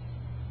scheme,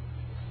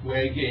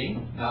 where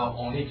again, now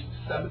on each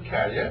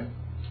subcarrier,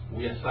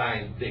 we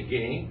assign the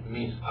gain,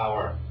 means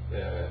our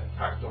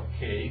factor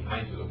k,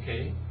 magnitude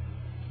k,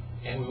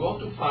 and we want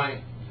to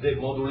find the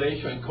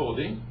modulation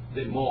encoding,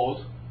 the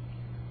mode,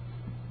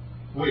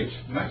 which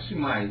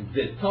maximize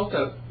the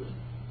total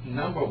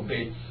number of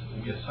bits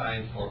we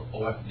assign for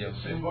OFDM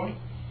symbol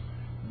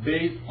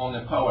based on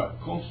a power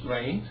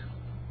constraint,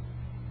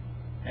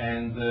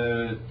 and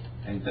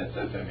that's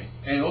it, I mean.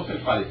 And also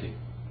equality.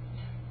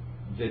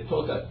 The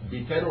total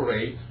bit error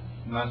rate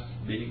must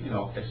be,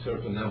 a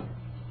certain number.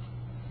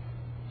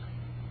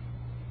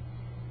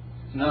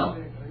 Now,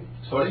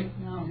 sorry?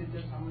 No. Is it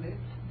the sum rate?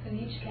 In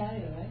each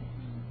carrier, right?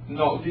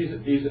 No, this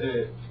is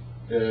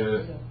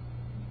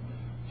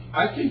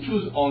I can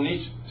choose on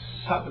each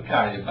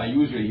subcarrier, but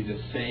usually it's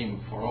the same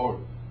for all,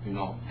 10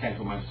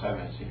 to minus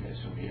 7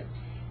 simulation here.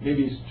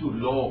 Maybe it's too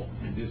low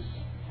in this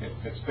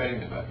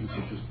experiment, but you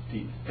can choose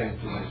 10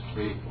 to minus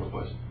 3 for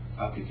both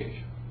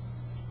application.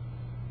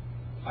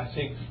 I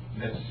think,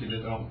 let's see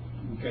later on,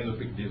 we can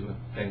pick this one,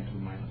 10 to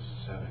minus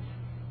 7,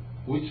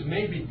 which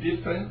may be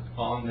different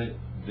on the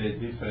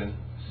different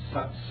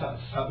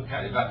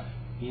subcarrier, but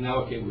in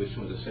our case we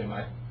assume the same.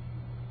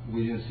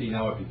 We didn't see in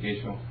our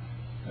application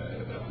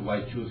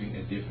why choosing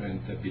a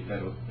different bit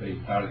error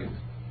rate target.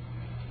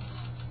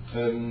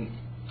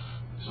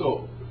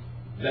 So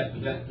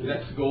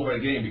let's go over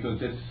again, because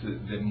that's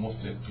the most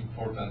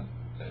important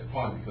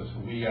point, because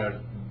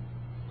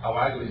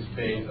our algorithm is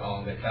based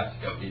on the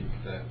classical bit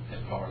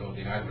power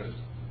loading algorithm.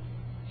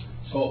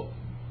 So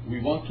we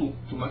want to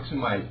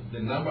maximize the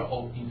number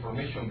of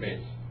information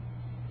bits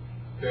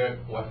per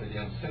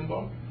OFDM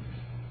symbol.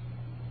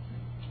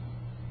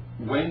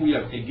 When we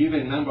have a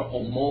given number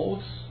of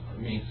modes,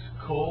 means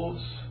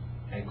codes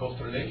and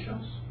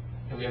constellations,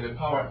 and we have a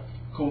power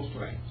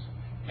constraint.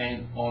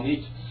 And on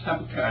each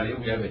subcarrier,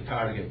 we have a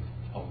target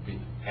of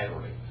bit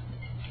error rate.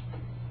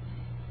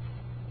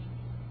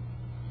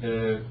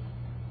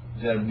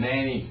 There are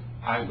many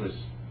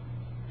algorithms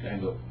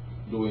kind of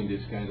doing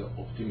this kind of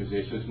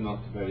optimization. It's not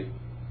very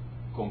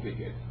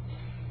complicated.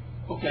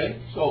 Okay,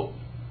 so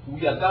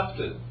we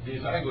adapted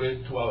this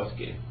algorithm to our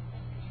scheme.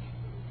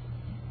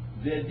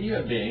 The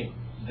idea being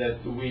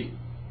that we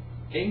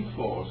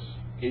enforce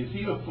a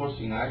zero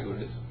forcing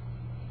algorithm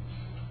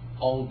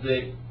on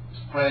the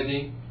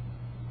spreading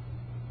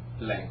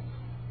length.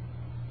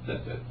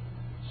 That's it.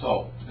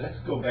 So let's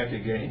go back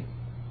again.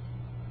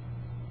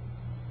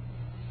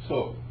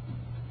 So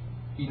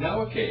in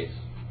our case,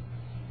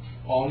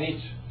 on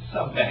each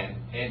subband,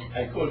 and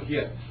I call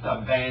here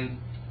subband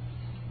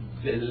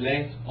the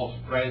length of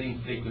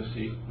spreading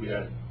frequency we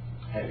are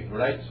having,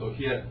 right? So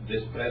here the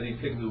spreading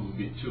frequency will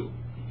be 2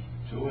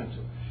 and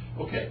 2.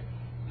 Okay.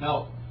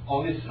 Now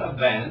on this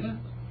subband,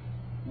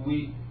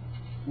 we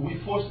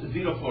force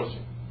zero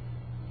forcing.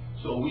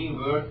 So we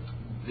invert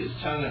this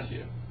channel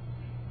here,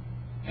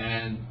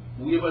 and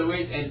we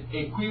evaluate an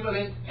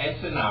equivalent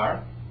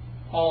SNR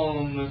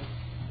on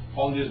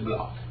this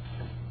block.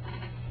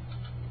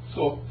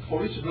 So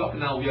for each block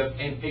now we have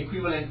an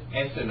equivalent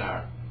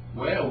SNR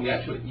where we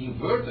actually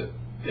inverted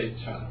the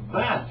channel,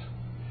 but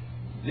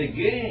the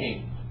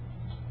gain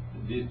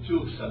the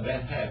two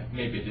subbands have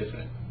may be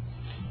different,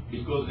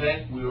 because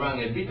then we run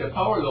a beta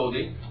power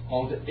loading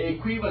on the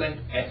equivalent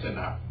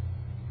SNR.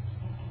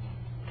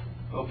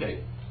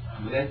 Okay,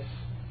 let's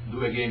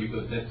do again,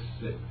 because that's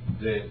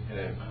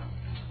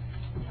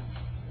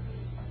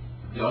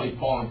the only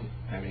point,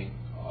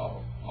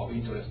 of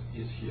interest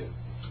is here.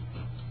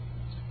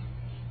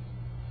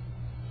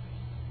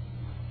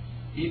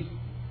 If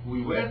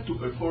we were to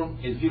perform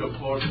a zero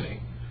forcing,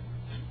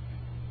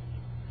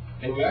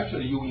 and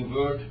you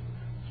invert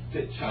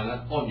the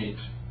channel on each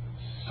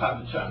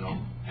sub-channel,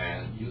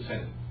 and you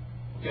send it.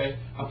 Okay.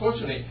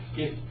 Unfortunately,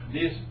 if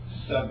this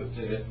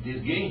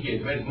gain here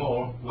is very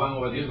small, 1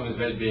 over this one is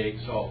very big,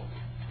 so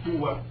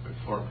poor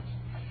performance.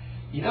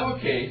 In our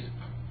case,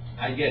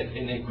 I get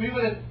an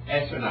equivalent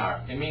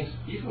SNR. It means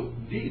if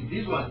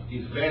this one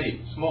is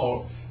very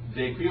small,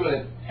 the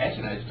equivalent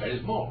SNR is very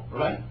small,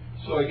 right?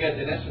 So I get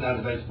an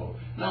SNR very small.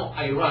 Now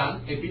I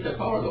run a beta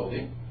power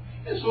loading,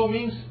 and so it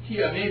means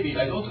here maybe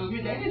I don't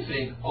transmit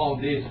anything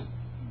on this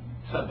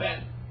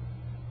subband.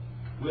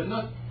 We're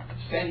not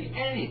sending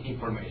any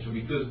information,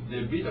 because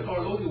the beta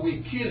power loading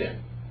will kill it.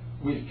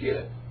 Will kill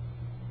it.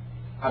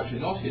 Actually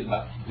not his,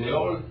 but the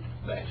whole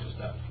batch of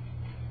stuff.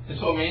 And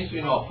so it means,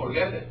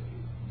 forget it.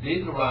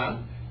 This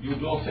run, you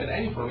don't send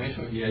any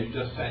information here, you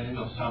just send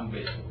some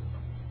bit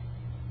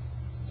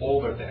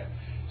over there.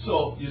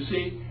 So you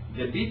see,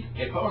 the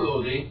bit power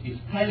loading is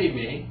telling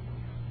me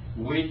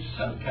which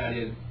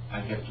subcarrier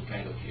I have to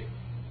kind of hit.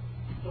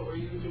 So are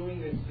you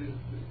doing this,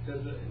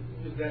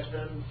 is that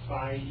done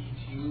by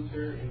each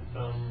user in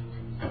some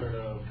sort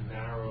of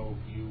narrow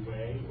view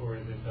way, or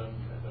is it done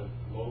as a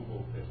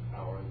global bit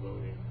power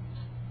loading?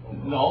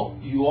 No,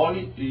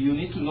 you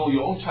need to know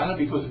your own channel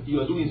because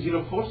you are doing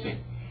zero forcing,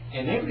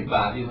 and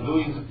everybody is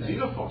doing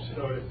zero forcing.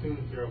 So it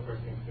assumes zero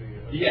forcing to you.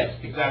 Yes,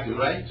 exactly,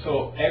 right?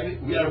 So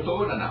we are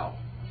orthogonal now.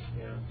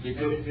 Yeah.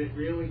 Because And is it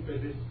really for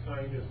this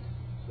kind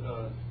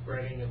of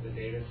spreading of the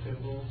data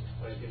symbols,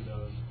 like in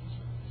those?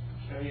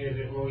 I mean, is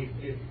it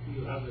if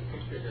you have the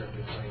picture here of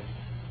this like,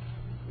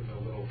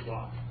 little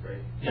blocks,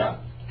 right? Yeah.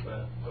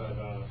 But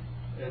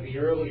and the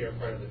earlier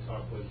part of the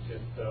talk was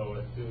just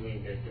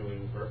assuming they're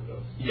doing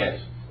those.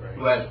 Yes. Right.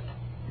 Well,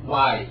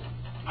 why?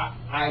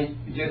 I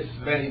just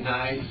very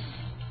nice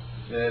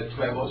to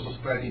have also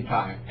spreading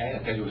time.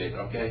 I'll tell you later,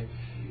 okay?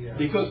 Yeah.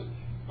 Because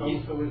so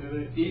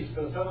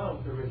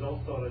somehow the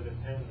results ought to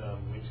depend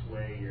on which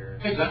way you're.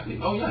 Exactly.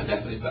 Oh yeah,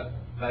 definitely. But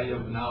I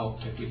have now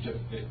a picture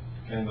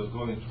kind of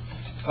going.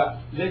 But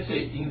let's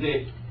say in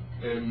the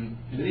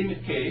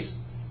limit case,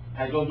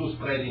 I don't do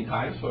spreading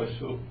time, so I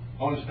should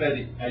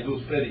only I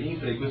do spreading in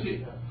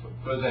frequency.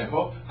 For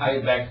example, I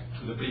back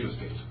to the previous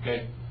case,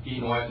 okay?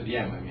 In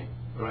OFDM, I mean,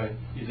 right?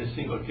 It's a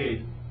single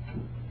case.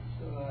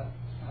 So,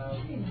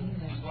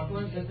 what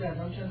was just the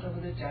assumptions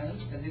of the channel?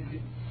 Does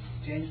it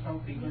change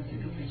from frequency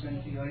to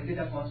frequency, or is it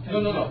a constant?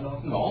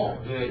 No.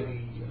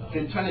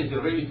 The channel is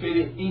already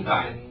fading in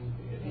time.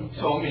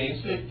 So it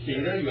means that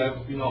here you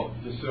have,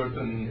 the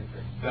certain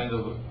kind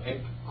of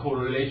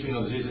correlation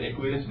of these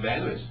equivalence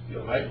bandwidths,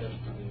 right?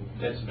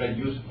 That's very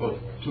useful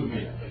to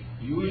me.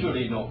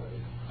 Usually,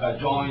 a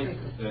joint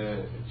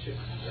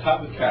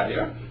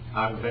subcarrier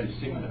are very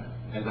similar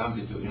as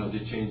amplitude.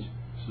 They change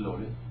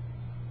slowly.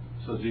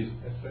 So this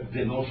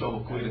the notion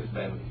of equivalence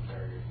bandwidth.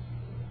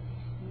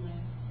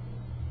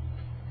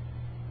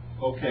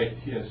 Okay.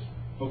 Yes.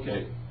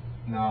 Okay.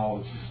 Now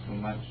it's too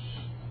much.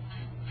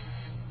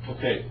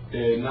 Okay.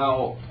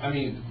 Now, I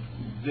mean,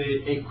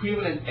 the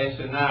equivalent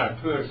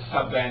SNR per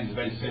subband is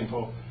very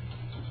simple.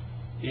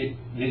 It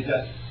is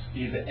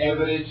the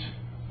average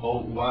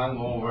of 1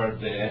 over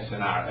the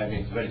SNR. I mean,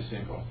 it's very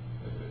simple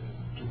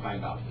to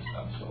find out the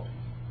stuff. So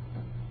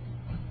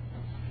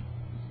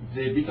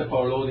the beta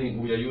power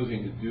loading we are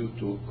using is due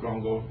to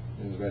Krongo,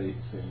 a very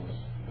famous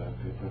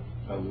paper.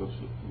 But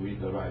we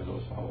derive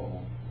those our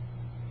own.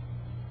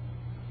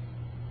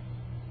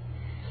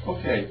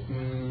 Okay.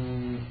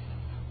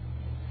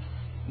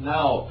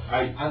 Now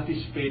I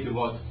anticipated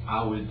what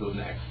I will do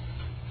next.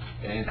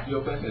 And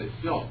your question is,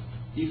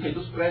 if I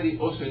do spreading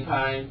also in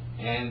time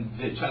and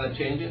the channel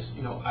changes,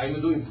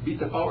 I'm doing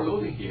beta power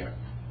loading here.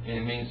 And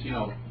it means,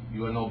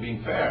 you are not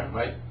being fair,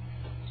 right?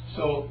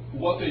 So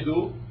what I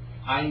do,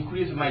 I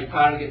increase my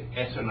target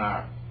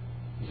SNR.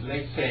 It's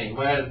like saying,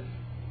 well,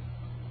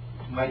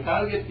 my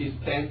target is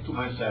 10 to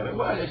minus 7.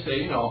 Well, I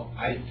say,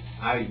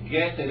 I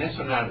get an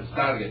SNR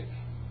target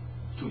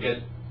to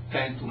get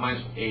 10 to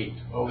minus 8,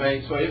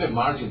 okay? So I have a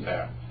margin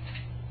there.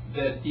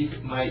 That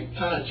if my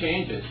channel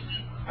changes,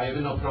 I have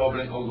no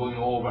problem of going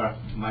over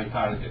my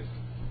target.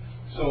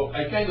 So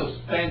I kind of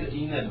spend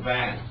in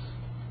advance.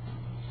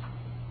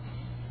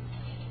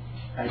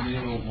 I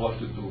didn't know what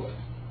to do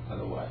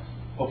otherwise.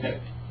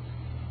 Okay.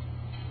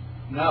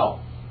 Now,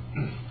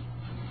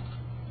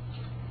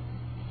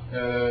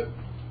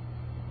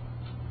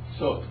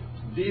 so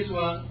this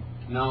one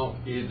now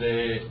is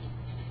the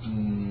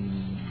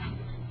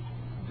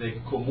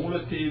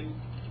cumulative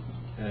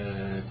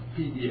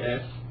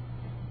PDF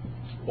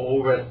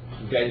over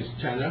various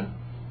channel,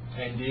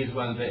 and this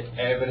one the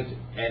average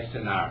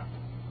SNR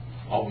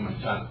of my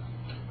channel.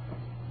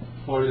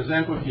 For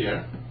example,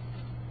 here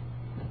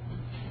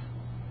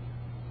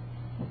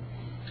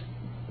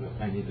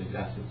I need the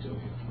glasses too.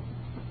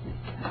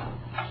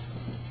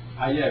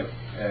 I have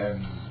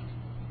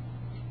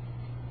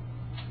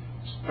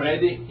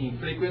spreading in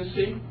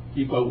frequency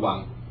equal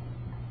 1.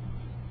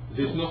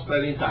 There's no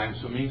spreading time,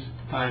 so means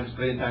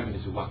spreading time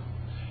is 1.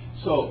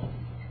 So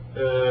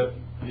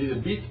this is a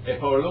bit a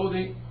power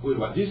loading with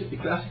 1. This is the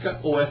classical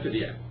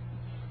OFDM.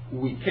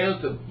 We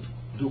can't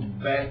do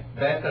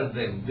better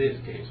than this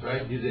case,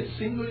 right? This is a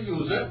single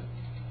user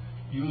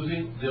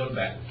using the old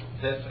band.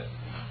 That's it.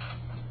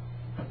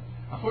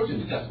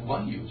 Unfortunately, just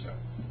one user.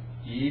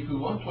 If we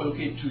want to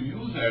allocate 2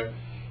 users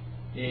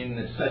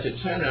in such a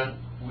channel,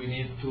 we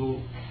need to,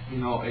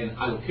 an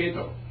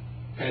allocator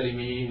telling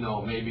me,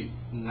 maybe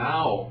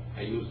now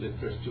I use the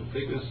first 2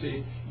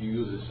 frequency, you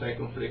use the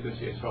second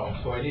frequency, and so on.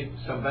 So I need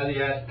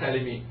somebody else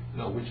telling me,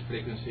 which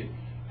frequency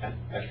I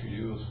should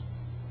use.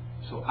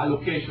 So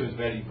allocation is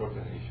very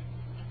important issue.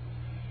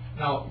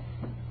 Now,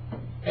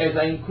 as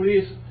I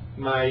increase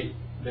my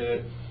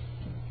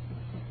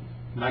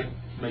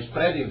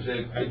spreading,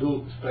 I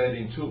do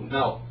spreading 2.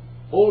 Now,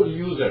 all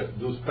users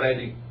do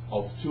spreading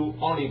of 2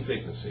 only in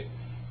frequency.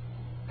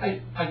 I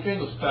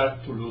kind of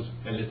start to lose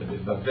a little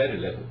bit, but very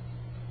little.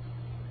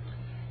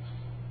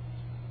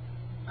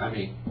 I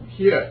mean,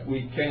 here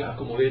we can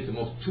accommodate the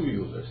most 2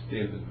 users,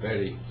 still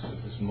very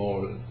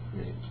small. I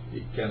mean,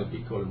 it cannot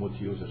be called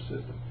multi-user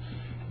system.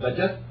 But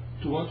just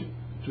to want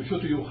to show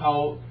to you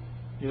how,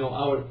 the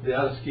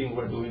other scheme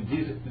we're doing.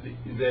 This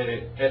is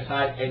the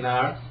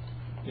SINR,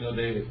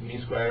 the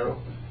mean square error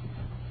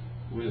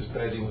with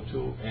spreading of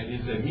 2, and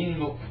this is the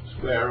minimum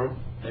square error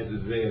at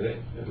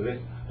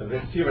the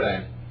receiver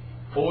end.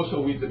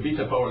 Also with the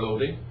beta power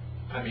loading,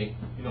 I mean,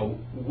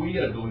 we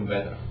are doing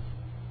better.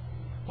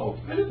 Oh,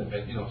 a little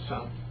bit,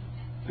 some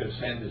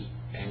percentage,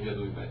 and we are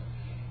doing better.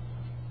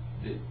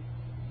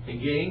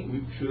 Again,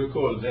 we should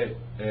recall that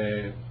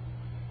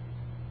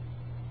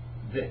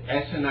the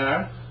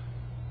SNR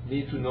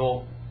need to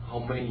know how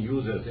many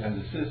users in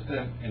the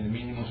system, and the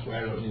minimum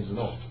square error needs to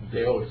know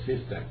the whole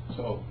system.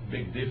 So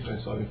big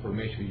difference of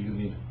information you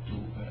need to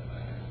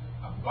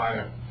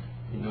acquire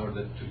in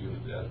order to use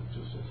the other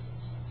two systems.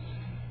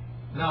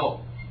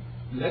 Now,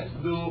 let's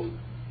do,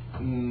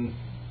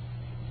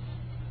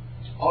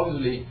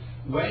 obviously,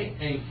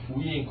 when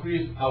we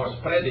increase our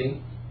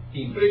spreading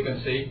in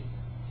frequency,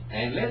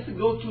 and let's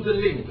go to the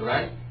limit,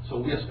 right? So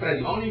we are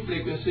spreading only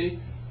frequency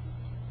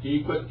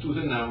equal to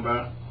the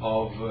number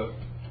of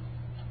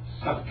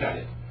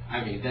subcarrier.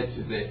 I mean, that's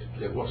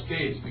the worst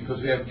case, because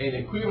we have an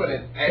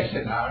equivalent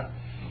SNR,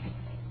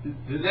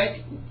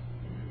 like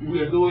we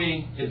are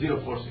doing a zero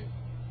forcing.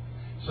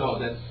 So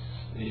that's,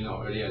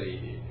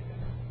 really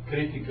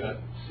critical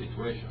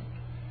situation.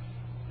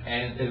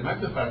 And as a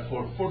matter of fact,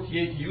 for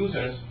 48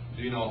 users,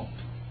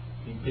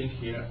 in pink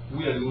here,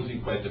 we are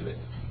losing quite a bit.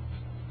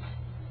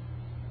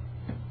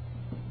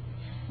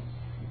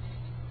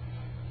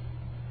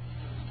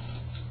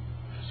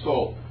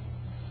 So,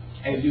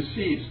 as you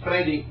see,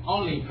 spreading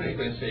only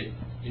frequency,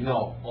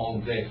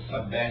 on the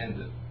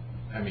subband,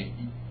 I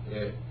mean,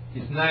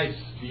 it's nice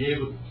to be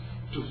able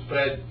to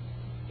spread,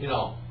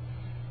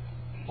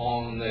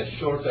 on a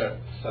shorter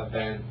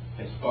subband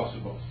as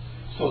possible.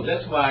 So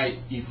that's why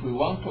if we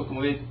want to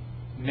accumulate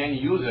many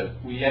users,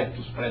 we have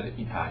to spread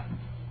in time.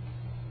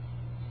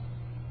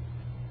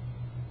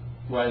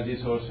 While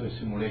this also is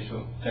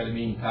simulation, telling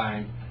me in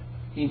time.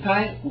 In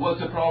time, what's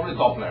the problem?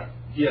 Doppler.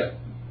 Here,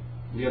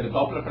 we have the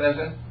Doppler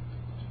present,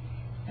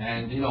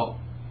 and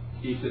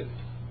if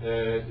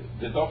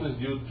the Doppler is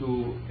due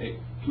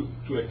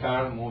to a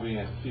car moving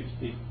at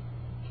 50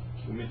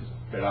 kilometers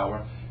per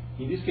hour,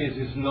 in this case,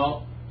 it's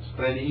not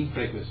spreading in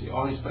frequency,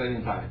 only spreading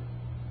in time.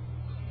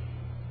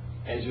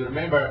 As you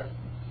remember,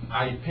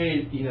 I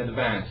paid in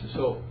advance,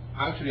 so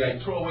actually I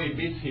throw away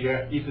bits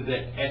here if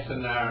the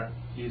SNR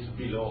is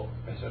below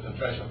a certain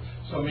threshold.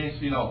 So it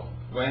means,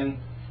 when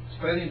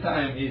spreading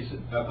time is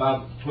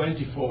above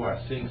 24,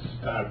 things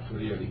start to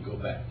really go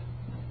bad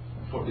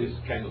for this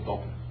kind of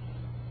Doppler.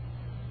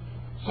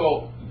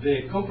 So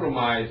the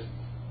compromise,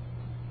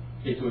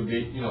 it will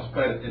be,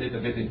 spread a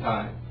little bit in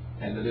time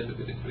and a little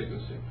bit in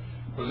frequency.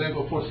 For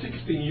example, for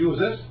 16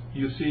 users,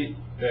 you see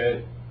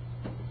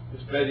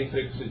spreading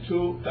frequency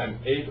 2 times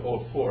 8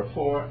 or 4,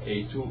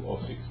 A2 or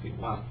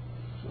 61.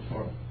 So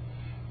 4.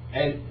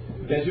 And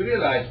as you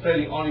realize,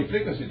 spreading only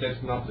frequency,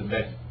 that's not the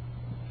best.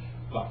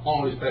 But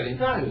only spreading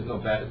time is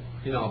not bad.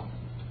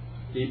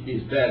 It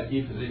is bad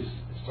if there is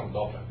strong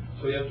Doppler.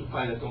 So you have to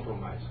find a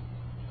compromise.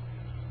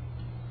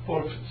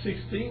 For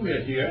 16,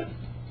 we're here.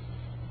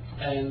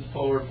 And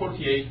for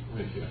 48,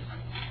 we're here.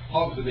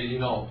 Obviously,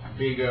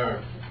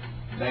 bigger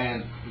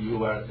than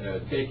you are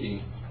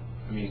taking,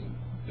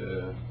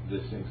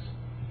 these things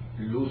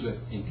lose it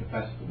in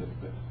capacity a little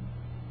bit.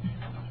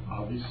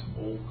 These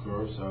all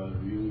curves are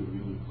really,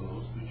 really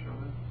close to each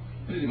other?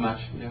 Pretty much,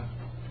 yeah,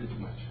 pretty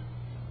much.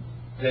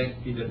 Then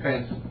it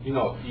depends,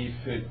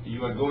 if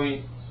you are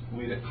going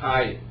with a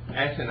high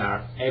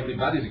SNR,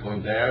 everybody's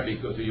going there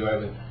because you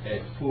have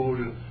a full,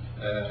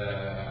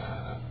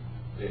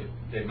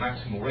 the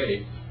maximum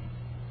rate.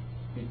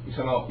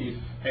 Somehow, if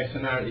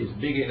SNR is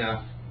big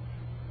enough,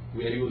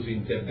 we are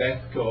using the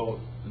best code,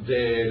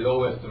 the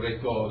lowest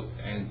rate code,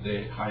 and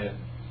the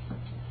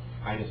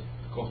highest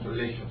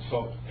constellation.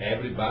 So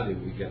everybody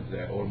will get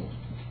there almost.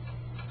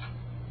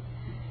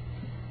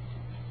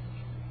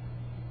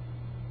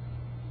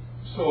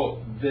 So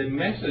the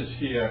message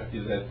here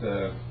is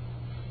that,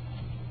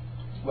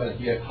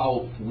 here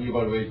how we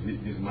evaluate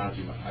this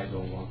margin, I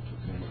don't want to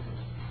say anything.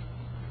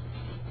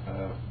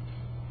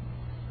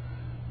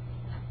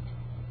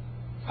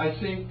 I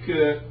think,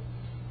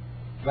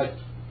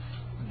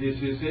 this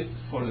is it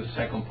for the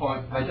second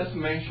point. I just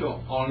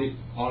mentioned only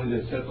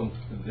the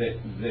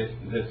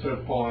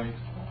third point,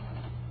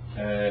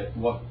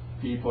 what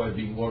people have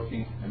been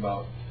working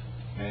about,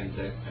 and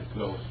I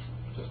close.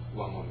 Just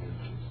one more minute,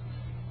 please.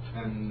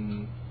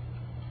 And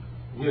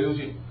we're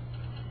using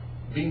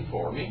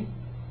beamforming,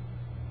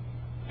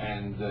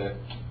 and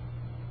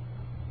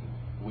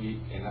we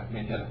and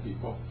many other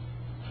people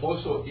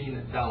also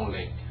in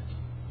downlink.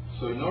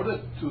 So in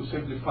order to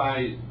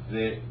simplify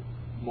the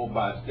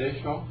mobile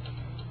station,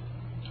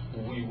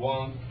 we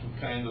want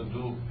to kind of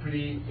do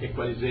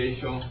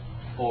pre-equalization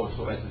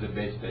also at the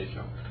base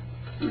station,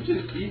 which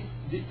is,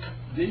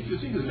 if you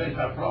think, is a very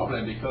hard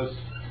problem, because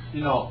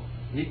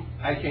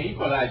I can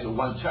equalize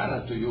one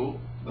channel to you,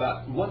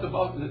 but what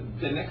about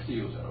the next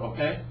user?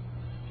 Okay,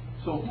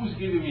 so who's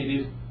giving me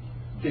this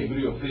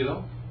degree of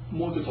freedom?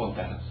 Multiple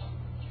antennas.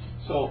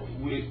 So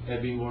we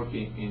have been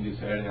working in this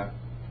area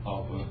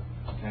of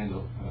kind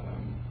of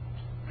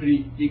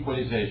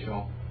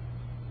pre-equalization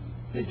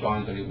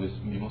jointly with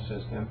MIMO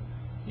system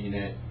in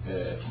a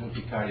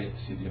multi-carrier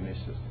CDMA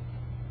system.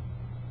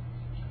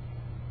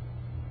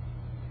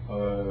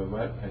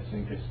 Well, I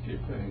think I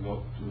skip and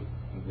go to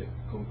the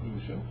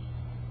conclusion.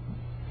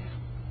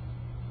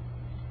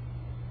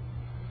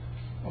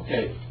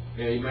 Okay,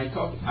 in my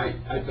talk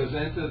I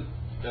presented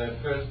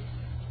first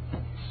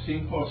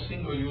simple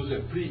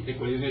single-user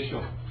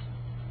pre-equalization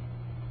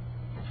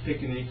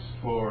techniques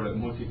for a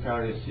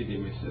multi-carrier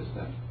CDMA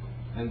system,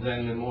 and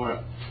then a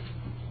more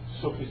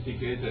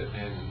sophisticated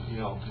and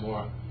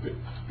more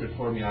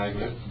performing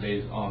algorithms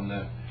based on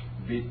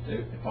bit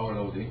power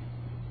loading,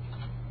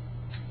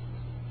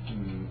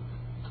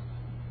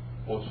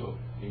 also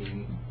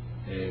in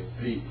a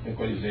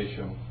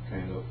pre-equalization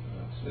kind of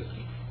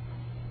system.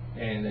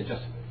 And I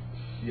just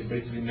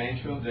briefly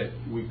mentioned that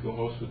we can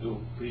also do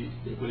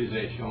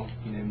pre-equalization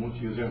in a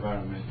multi-user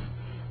environment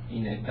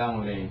in a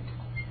downlink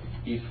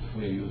if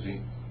we are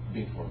using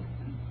beamforming.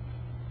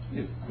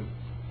 This could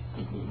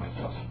conclude my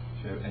talk.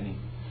 If you have any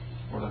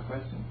further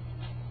questions?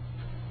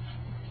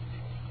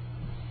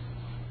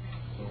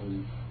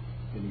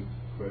 Any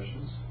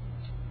questions?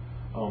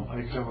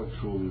 I have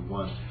actually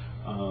one.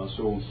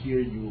 So here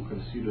you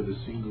consider the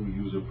single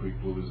user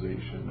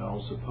pre-equalization.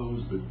 Now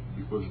suppose that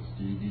because it's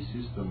TDD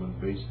system and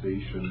base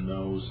station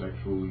knows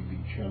actually the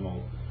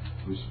channel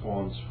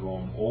response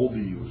from all the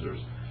users,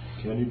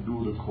 can it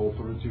do the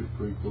cooperative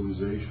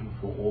pre-equalization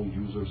for all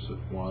users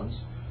at once?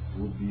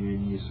 Would be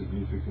any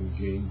significant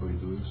gain by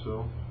doing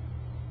so?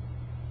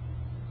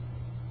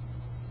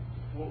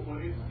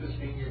 What is the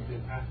thing you've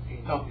been asking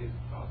is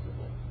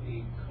possible?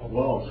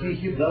 Well,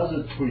 he does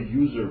it for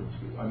user.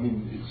 I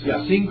mean, it's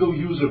a single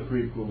user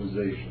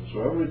pre-equalization.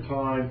 So every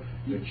time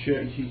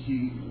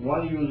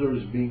one user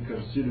is being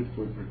considered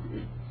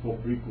for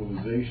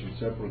pre-equalization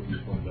separately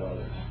from the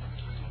other.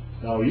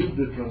 Now, if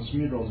the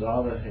transmitter, on the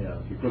other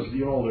hand, because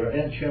there are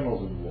n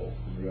channels involved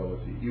in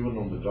reality, even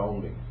on the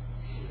downlink.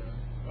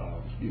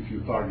 If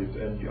you target,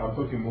 and I'm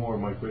talking more,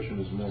 my question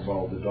is more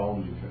about the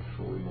downlink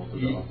actually, not the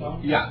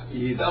downlink. Yeah,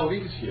 in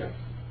downlinks here,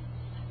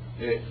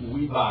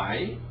 we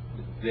buy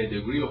the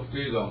degree of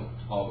freedom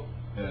of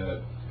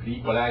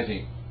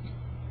pre-equalizing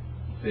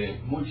the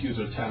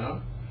multi-user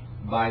channel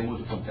by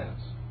multiple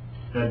antennas.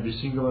 And the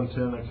single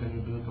antenna, can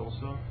you do it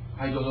also?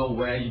 I don't know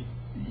where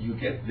you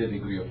get the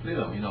degree of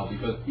freedom,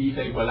 because if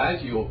I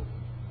equalize you,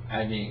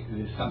 I mean,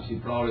 there's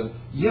something problem.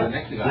 Yeah, the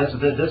next guy.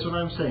 that's what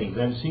I'm saying.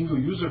 Then single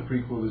user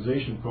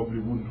pre-equalization probably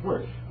wouldn't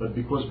work. But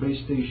because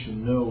base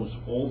station knows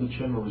all the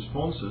channel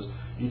responses,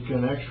 it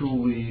can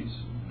actually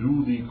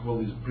do the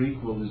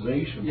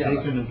pre-equalization,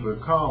 taking into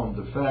account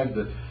the fact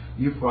that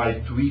if I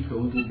tweak a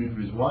little bit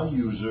with one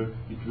user,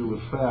 it will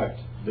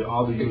affect the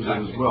other user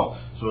as well.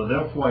 So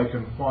therefore I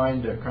can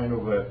find a kind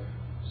of a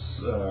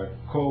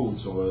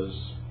codes or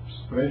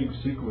spreading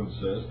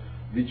sequences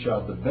which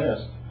are the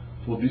best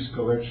for this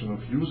collection of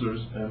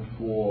users and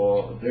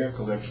for their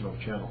collection of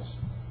channels.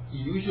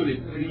 Usually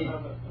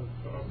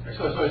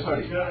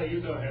sorry.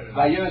 You go ahead.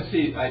 By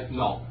UNC,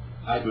 no.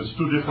 It's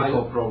too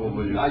difficult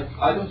probably.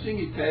 I don't think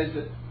it has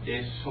a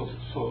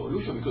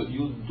solution because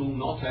you do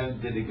not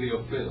have the degree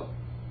of freedom.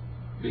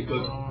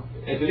 Because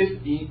at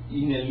least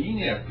in a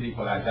linear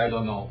pre-equalize, I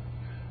don't know,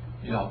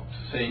 to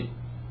say,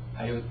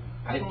 I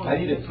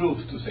need a proof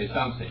to say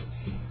something.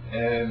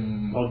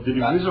 Well, the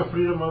degrees of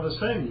freedom are the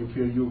same. You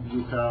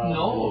have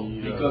no,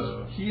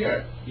 because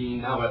here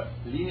in our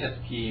linear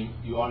scheme,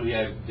 you only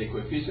have the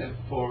coefficient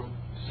for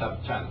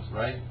sub-channels,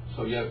 right?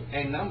 So you have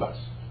n numbers,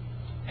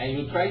 and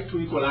you try to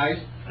equalize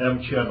m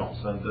channels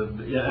and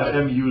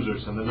m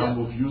users, and the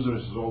number of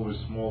users is always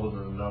smaller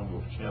than the number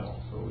of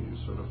channels. So you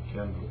sort of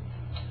can do.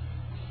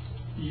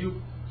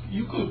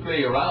 You could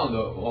play around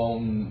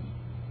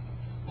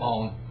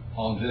on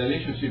the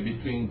relationship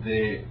between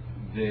the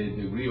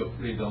degree of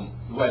freedom,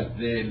 well,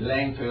 the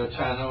length of your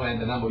channel and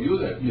the number of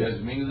users. Yes,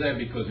 it means that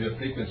because your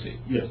frequency.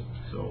 Yes,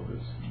 so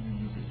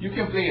you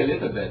can play a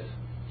little bit.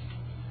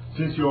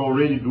 Since you're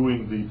already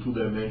doing the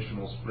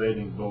two-dimensional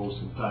spreading both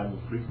in time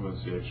and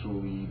frequency,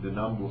 actually the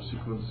number of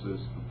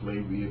sequences to play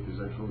with is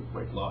actually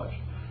quite large.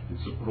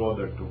 It's a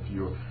product of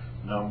your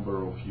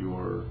number of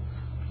your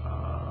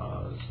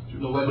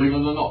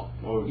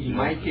No. In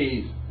my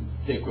case,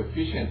 the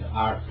coefficients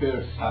are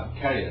per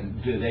subcarrier.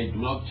 They do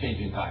not change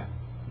in time.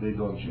 They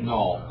don't change.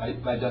 No, I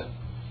just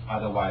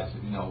otherwise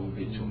it would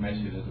be too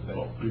messy a little bit.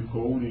 Well,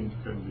 pre-coding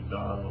can be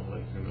done,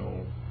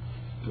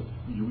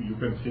 you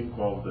can think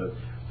of that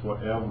for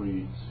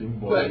every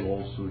symbol you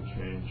also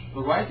change.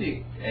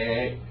 Writing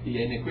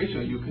an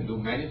equation, you can do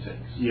many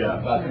things. Yeah,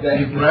 but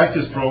then in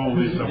practice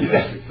probably some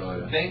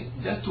practical. Then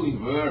just to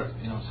invert,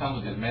 some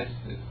of the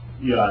methods.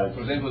 Yeah.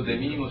 For example, the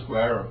minimum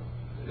square.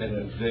 So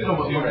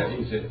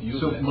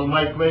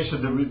my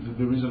question,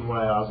 the reason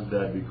why I asked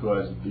that,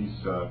 because this,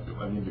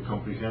 the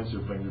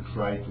comprehensive, when you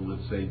try to,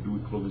 let's say, do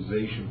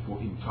equalization for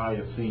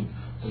entire thing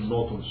and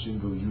not on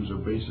single user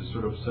basis,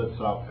 sort of sets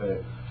up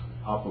a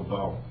upper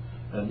bound.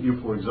 And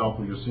if, for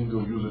example, your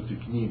single user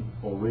technique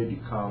already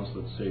counts,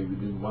 let's say,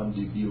 within 1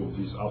 dB of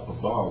this upper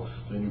bound,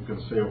 then you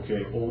can say,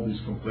 okay, all this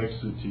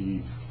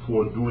complexity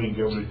for doing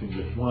everything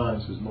at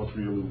once is not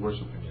really worth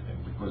of anything,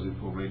 because if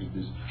already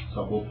this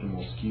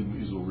suboptimal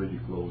scheme is already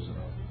close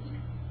enough.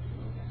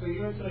 So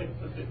you actually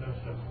put the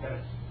notion of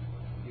best.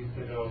 You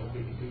said, oh,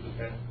 we can do the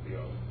best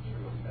deal.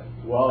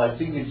 Well, I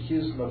think in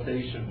his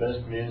notation,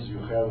 best means you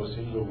have a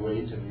single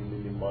rate and you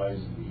minimize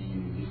the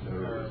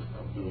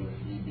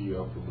dB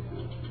of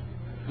probability.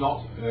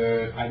 No,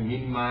 I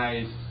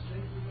minimize.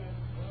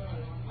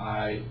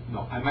 I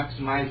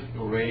maximize the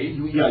rate.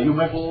 You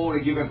max for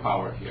a given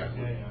power here.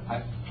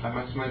 Yeah. I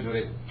maximize the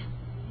rate.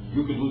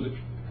 You could do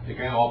the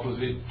kind of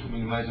opposite to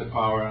minimize the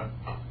power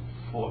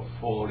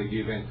for a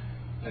given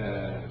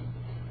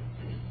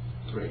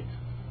rate.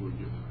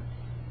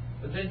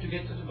 But then to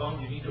get to the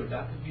bound, you need to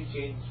adaptively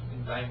change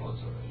in time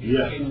also.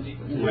 Yeah. Change the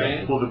sequence.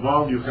 When- For the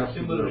bound, you have to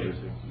Symbol do rate.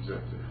 everything.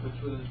 Exactly. Which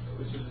will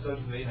result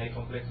in very high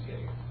complexity,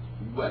 I guess.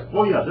 Well,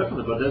 Oh yeah,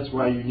 definitely, but that's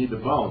why you need a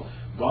bound.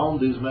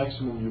 Bound is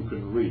maximum you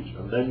can reach,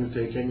 and then you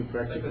take any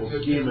practical Like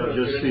a scheme and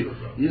just see, theoretical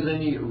problem. is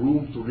any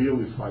room to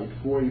really fight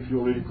for? If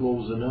you're already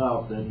close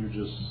enough, then you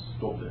just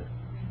stop there.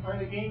 Are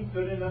the games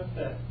good enough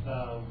that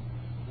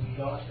we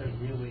ought to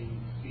really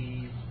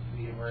see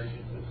the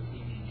emergence of the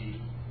TDD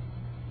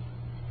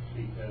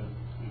because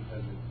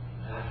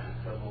it's worth the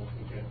trouble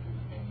to get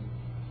these things?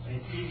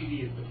 And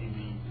TDD is what you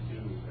need to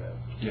do that.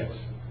 Yes.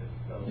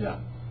 So, yeah.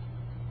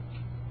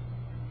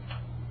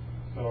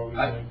 So are we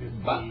going to see?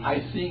 But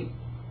I think,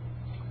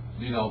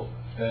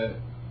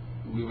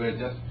 we were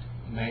just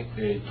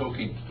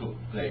talking to,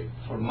 like,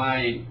 for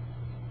my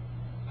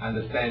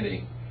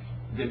understanding,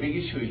 the big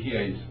issue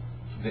here is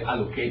the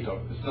allocator.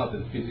 It's not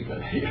the physical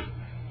layer.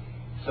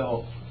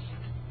 So,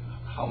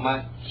 how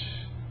much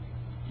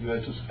you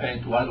have to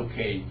spend to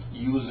allocate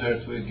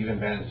user to a given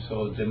band.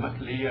 So the MAC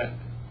layer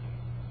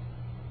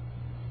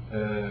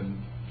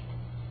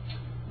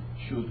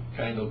should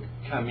kind of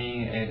come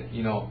in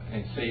and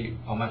and say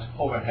how much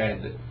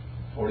overhead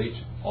for each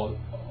of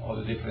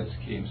the different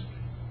schemes.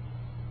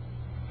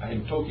 I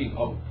am talking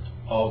of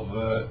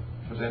for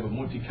example,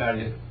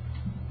 multi-carrier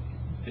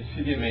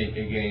CDMA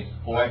against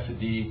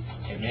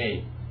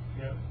OFDM.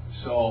 Yeah.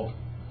 So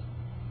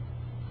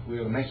we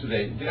will mention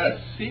that they are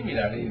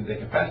similar in the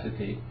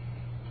capacity.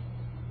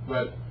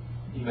 Well,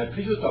 in my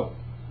previous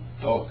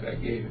talk I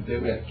gave, they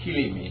were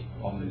killing me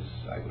on this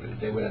algorithm.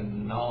 They were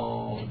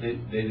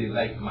they didn't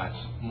like much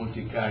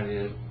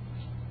multi-carrier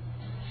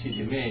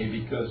CDMA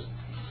because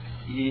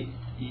we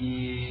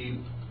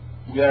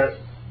are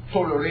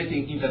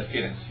tolerating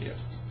interference here.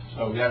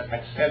 So we are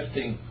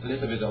accepting a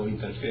little bit of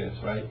interference,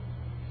 right?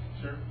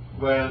 Sure.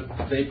 Well,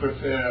 they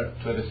prefer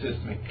to have a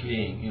system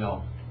clean,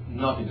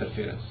 not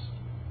interference.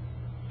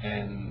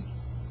 And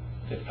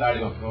the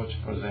Clarion approach,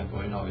 for example,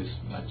 is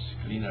much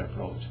cleaner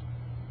approach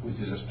with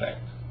this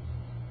respect.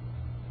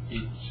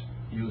 Each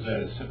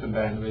user has a certain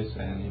bandwidth,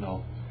 and you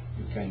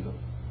kind of.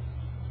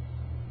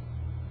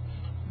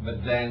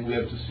 But then we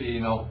have to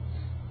see,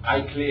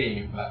 I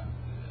claim, but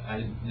I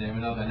am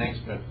not an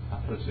expert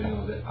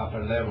approaching the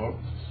upper level.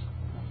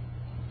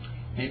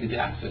 Maybe the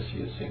access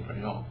here is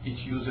simple. Each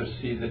user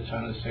sees the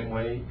channel the same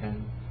way,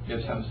 and you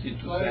have some seed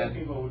to A lot of send.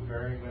 people would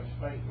very much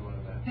fight one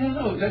of that. Yeah,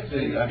 no, that's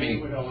it. I They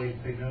mean, would always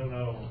say,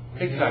 no.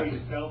 Exactly. They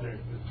always sell their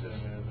system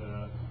as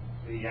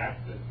the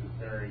access is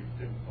very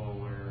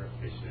simple or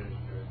efficient.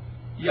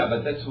 yeah,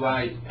 but that's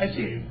why I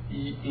think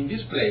in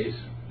this place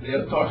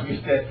the authority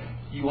is that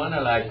you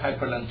analyze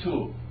Hyperland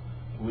 2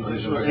 with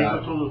this So take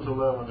regard. it to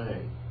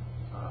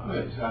 11A.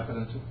 Where is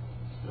Hyperland 2?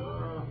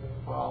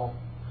 Well,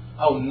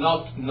 Oh,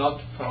 not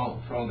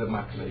from the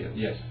Mac layer.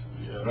 Yes,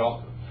 Yeah.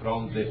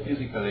 from the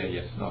physical layer.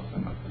 Yes, not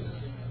from Mac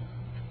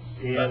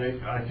layer.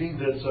 and I think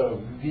that's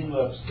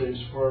WINLAB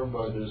stays firm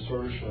by the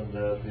assertion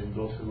that in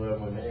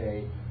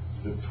 .11a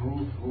the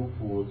true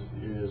throughput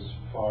is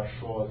far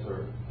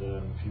shorter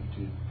than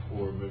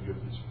 54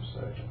 megabits per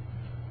second.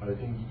 I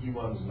think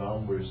Ivan's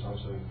number is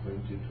something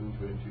 22,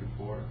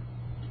 24.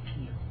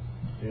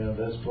 And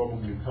that's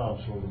probably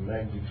comes from the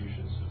MAC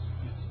deficiencies.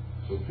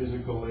 So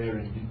physical layer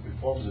indeed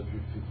performs at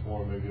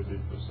 54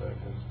 megabit per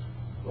second,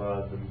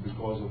 but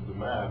because of the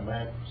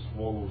MAC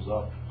swallows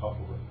up half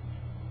of it.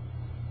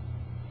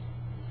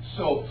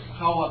 So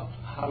how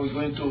are we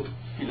going to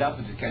fill up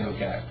this kind of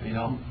gap?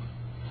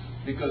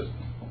 Because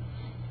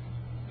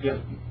we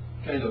have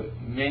kind of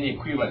many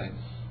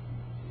equivalents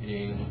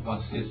in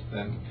one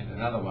system and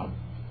another one.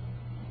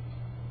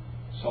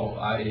 So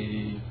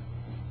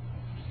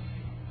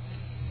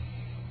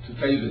to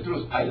tell you the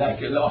truth, I like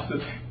a lot of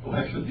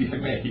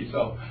OFDM.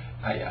 So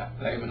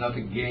I'm not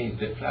against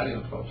the Clarion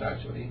approach.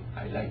 Actually,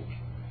 I like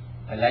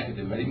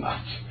it very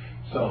much.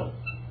 So,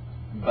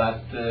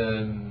 but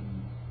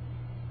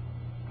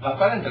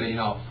apparently,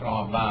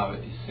 from above,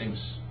 it seems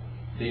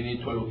they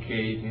need to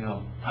allocate,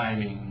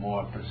 timing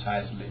more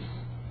precisely,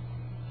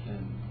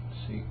 and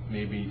see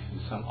maybe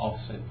if some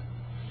offset.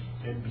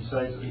 And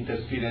besides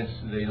Interference,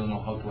 they don't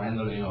know how to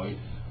handle it.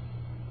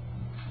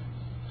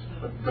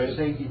 But by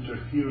saying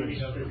interference,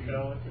 Any other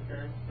cell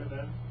interference for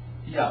them?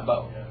 Yeah,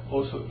 but Yeah.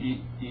 also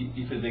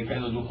if they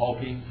kind of do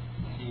hopping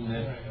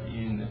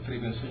in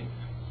frequency.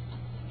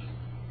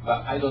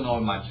 But I don't know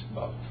much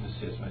about the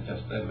system. I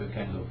just have a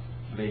kind of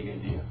vague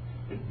idea.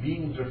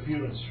 Being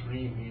interference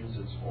free means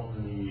it's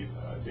only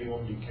they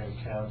only can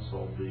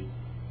cancel the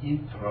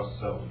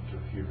intra-cell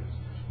interference.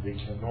 They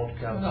cannot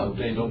cancel. No,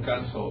 they don't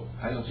cancel.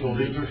 I don't So think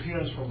the they-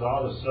 interference from the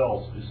other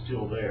cells is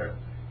still there,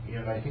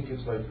 and I think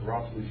it's like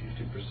roughly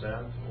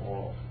 50%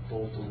 of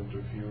total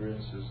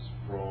interference is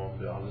from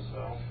the other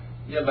cells.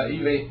 Yeah, but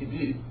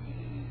even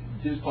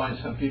at this point,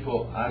 some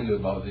people argue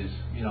about this,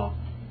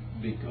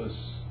 because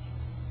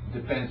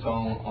depends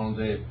on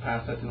the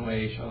path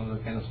attenuation, all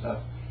that kind of stuff.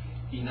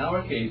 In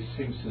our case,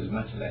 seems to be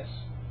much less.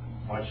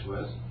 Much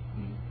less.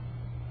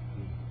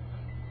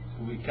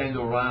 So we kind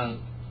of run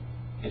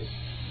a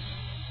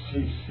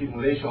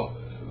simulation of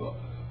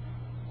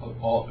the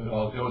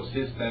whole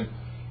system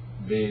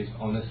based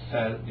on a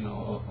cell,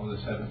 on the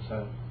cell and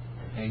cell,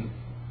 and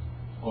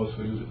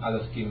also use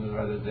other schemes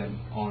rather than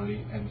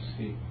only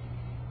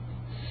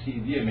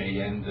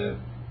MC-CDMA, and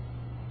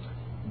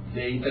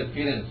the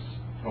interference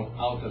from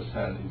outer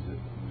cell is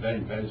very,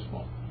 very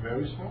small.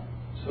 Very small.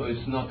 So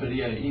it's not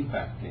really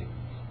impacting.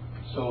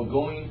 So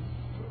going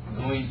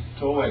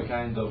toward a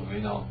kind of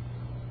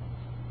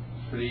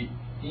free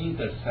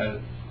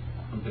intercell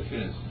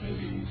interference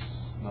maybe is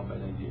not a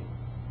bad idea.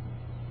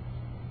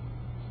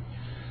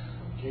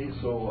 Okay,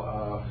 so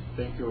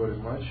thank you very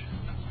much.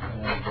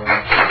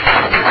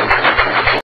 And,